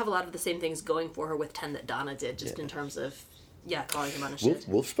feel like she'd have a lot of the same things going for her with 10 that Donna did, just in terms of, calling him on a shit.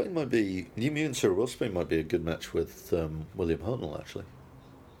 Wolfsbane might be... New Mutants or Wolfsbane might be a good match with William Hartnell, actually.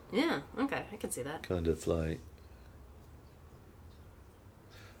 Yeah, okay, I can see that. Kind of like...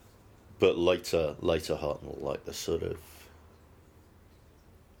 But later Hartnell, like the sort of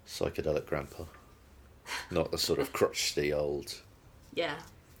psychedelic grandpa. Not the sort of crotchety old... Yeah.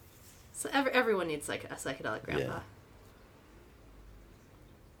 So everyone needs like a psychedelic grandpa.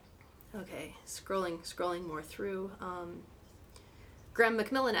 Yeah. Okay, scrolling more through. Graham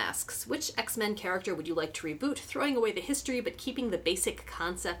McMillan asks, which X-Men character would you like to reboot, throwing away the history but keeping the basic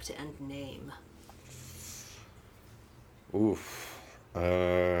concept and name? Oof.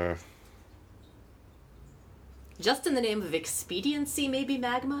 Just in the name of expediency, maybe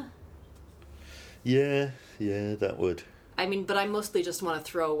Magma? Yeah, that would. I mean, but I mostly just want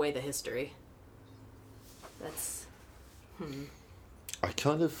to throw away the history. That's... I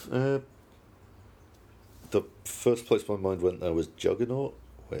kind of... the first place my mind went there was Juggernaut,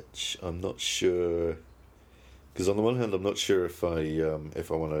 which I'm not sure... Because on the one hand, I'm not sure if I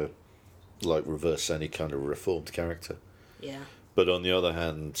want to like reverse any kind of reformed character. Yeah. But on the other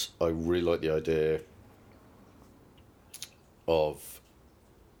hand, I really like the idea of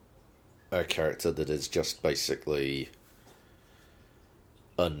a character that is just basically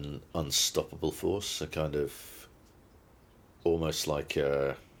an unstoppable force, a kind of almost like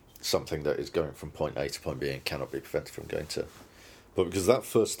something that is going from point A to point B and cannot be prevented from going to. But because that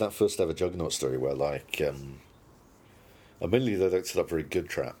first ever Juggernaut story where like admittedly they don't set up very good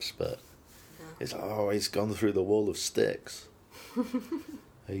traps, but it's he's gone through the wall of sticks.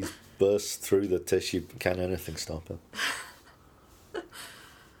 He's burst through the tissue, can anything stop him?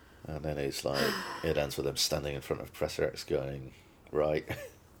 And then it's like, it ends with him standing in front of Professor X going, right.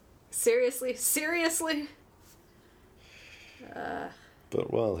 Seriously?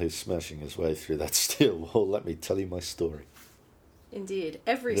 But while he's smashing his way through that steel wall, let me tell you my story. Indeed.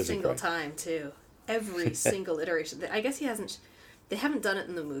 Every single time, too. Every single iteration. I guess they haven't done it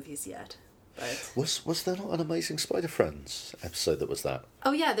in the movies yet. But Was there not an Amazing Spider-Friends episode that was that?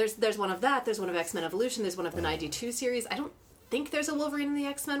 Oh yeah, there's one of that, there's one of X-Men Evolution, there's one of the 92 series. I don't think there's a Wolverine in the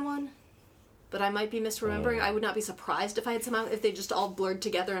X-Men one, but I might be misremembering. I would not be surprised if they just all blurred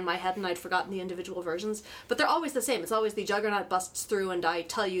together in my head and I'd forgotten the individual versions. But they're always the same. It's always the Juggernaut busts through and I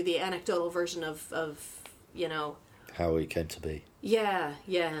tell you the anecdotal version of how he came to be. Yeah.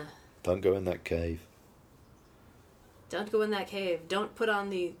 Don't go in that cave. Don't go in that cave. Don't put on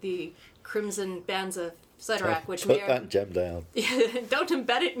the Crimson Banza Cyttorak, which put that gem down. Don't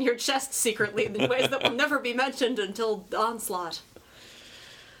embed it in your chest secretly in ways that will never be mentioned until Onslaught.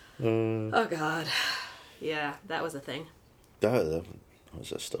 Oh God, yeah, that was a thing. That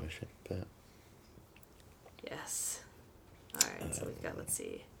was astonishing. But... Yes. All right, so we've got. Let's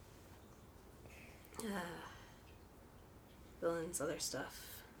see. Villains, other stuff.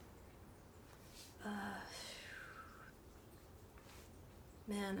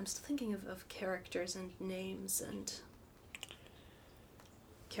 Man, I'm still thinking of characters and names and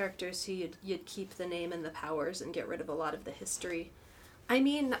characters who you'd keep the name and the powers and get rid of a lot of the history. I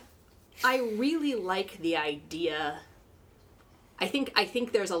mean, I really like the idea. I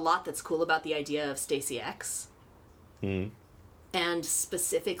think there's a lot that's cool about the idea of Stacy X. And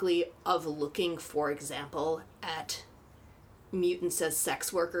specifically of looking, for example, at mutants as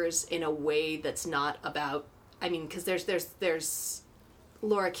sex workers in a way that's not about... I mean, because there's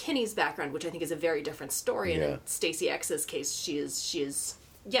Laura Kinney's background, which I think is a very different story, and in Stacy X's case, she is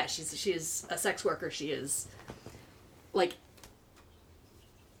a sex worker. She is like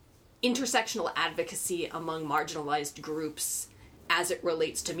intersectional advocacy among marginalized groups as it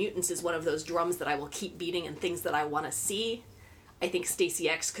relates to mutants is one of those drums that I will keep beating and things that I want to see. I think Stacy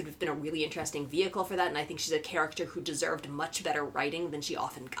X could have been a really interesting vehicle for that, and I think she's a character who deserved much better writing than she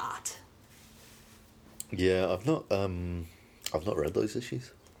often got. Yeah, I've not read those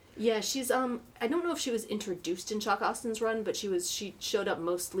issues. Yeah, she's I don't know if she was introduced in Chuck Austin's run, but she showed up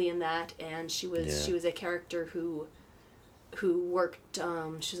mostly in that, and she was a character who worked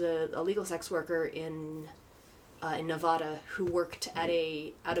she's a legal sex worker in Nevada who worked at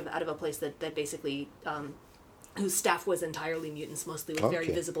out of a place that basically whose staff was entirely mutants, mostly with very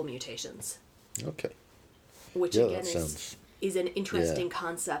visible mutations. Okay. Which again is an interesting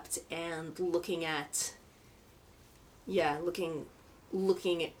concept, and looking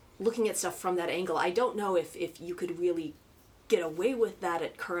looking at stuff from that angle. I don't know if you could really get away with that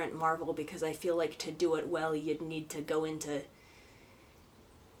at current Marvel, because I feel like to do it well, you'd need to go into...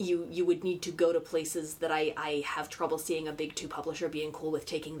 You would need to go to places that I have trouble seeing a big 2 publisher being cool with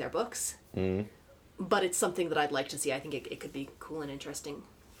taking their books. Mm. But it's something that I'd like to see. I think it could be cool and interesting.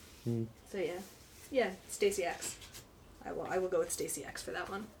 Mm. So yeah, Stacey X. I will go with Stacey X for that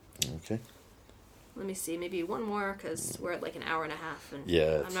one. Okay. Let me see, maybe one more, because we're at like an hour and a half, and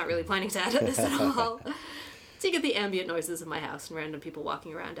Yeah, I'm not really planning to edit this at all. So you get the ambient noises of my house and random people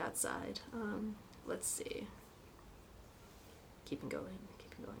walking around outside. Let's see. Keeping going.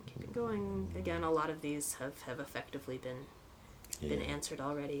 Again, a lot of these have effectively been answered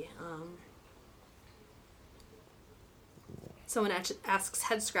already. Someone asks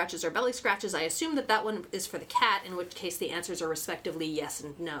head scratches or belly scratches. I assume that one is for the cat, in which case the answers are respectively yes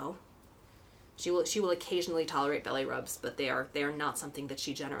and no. She will occasionally tolerate belly rubs, but they are not something that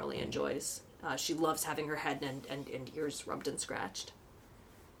she generally enjoys. She loves having her head and ears rubbed and scratched.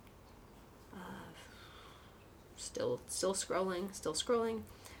 Still scrolling.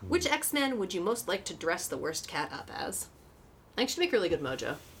 Which X-Men would you most like to dress the worst cat up as? I think she'd make really good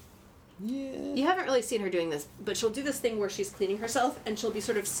Mojo. Yeah. You haven't really seen her doing this, but she'll do this thing where she's cleaning herself, and she'll be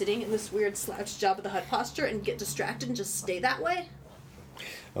sort of sitting in this weird slouched Jabba the Hutt posture and get distracted and just stay that way.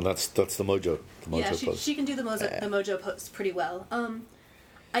 And that's the Mojo. The Mojo pose. She can do the Mojo pose pretty well.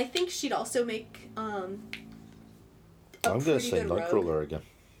 I think she'd also make I'm going to say Nightcrawler again.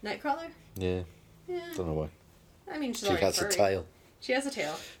 Nightcrawler? Yeah. Yeah. Don't know why. I mean, she has a tail. She has a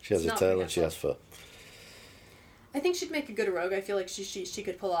tail. She has a tail and she has fur. I think she'd make a good Rogue. I feel like she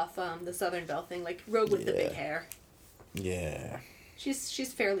could pull off the Southern Belle thing, like Rogue with the big hair. Yeah.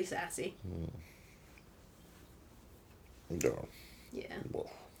 She's fairly sassy. No. Yeah.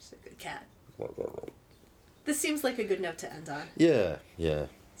 She's a good cat. This seems like a good note to end on. Yeah.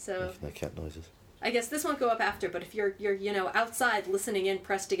 So no cat noises. I guess this won't go up after, but if you're outside listening in,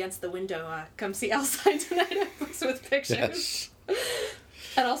 pressed against the window, come see Outside tonight at Books with Pictures. Yes.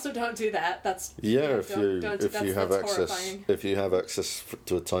 And also, don't do that. That's if you have access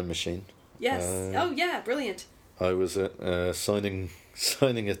to a time machine. Yes. Brilliant. I was at signing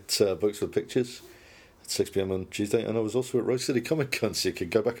at Books with Pictures at 6 p.m. on Tuesday, and I was also at Rose City Comic Con, so you could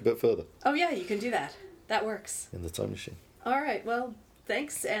go back a bit further. Oh yeah, you can do that. That works. In the time machine. All right. Well,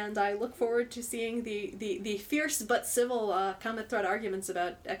 thanks, and I look forward to seeing the fierce but civil comic thread arguments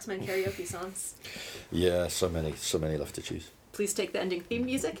about X-Men karaoke songs. Yeah, so many left to choose. Please take the ending theme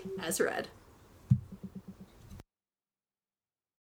music as read.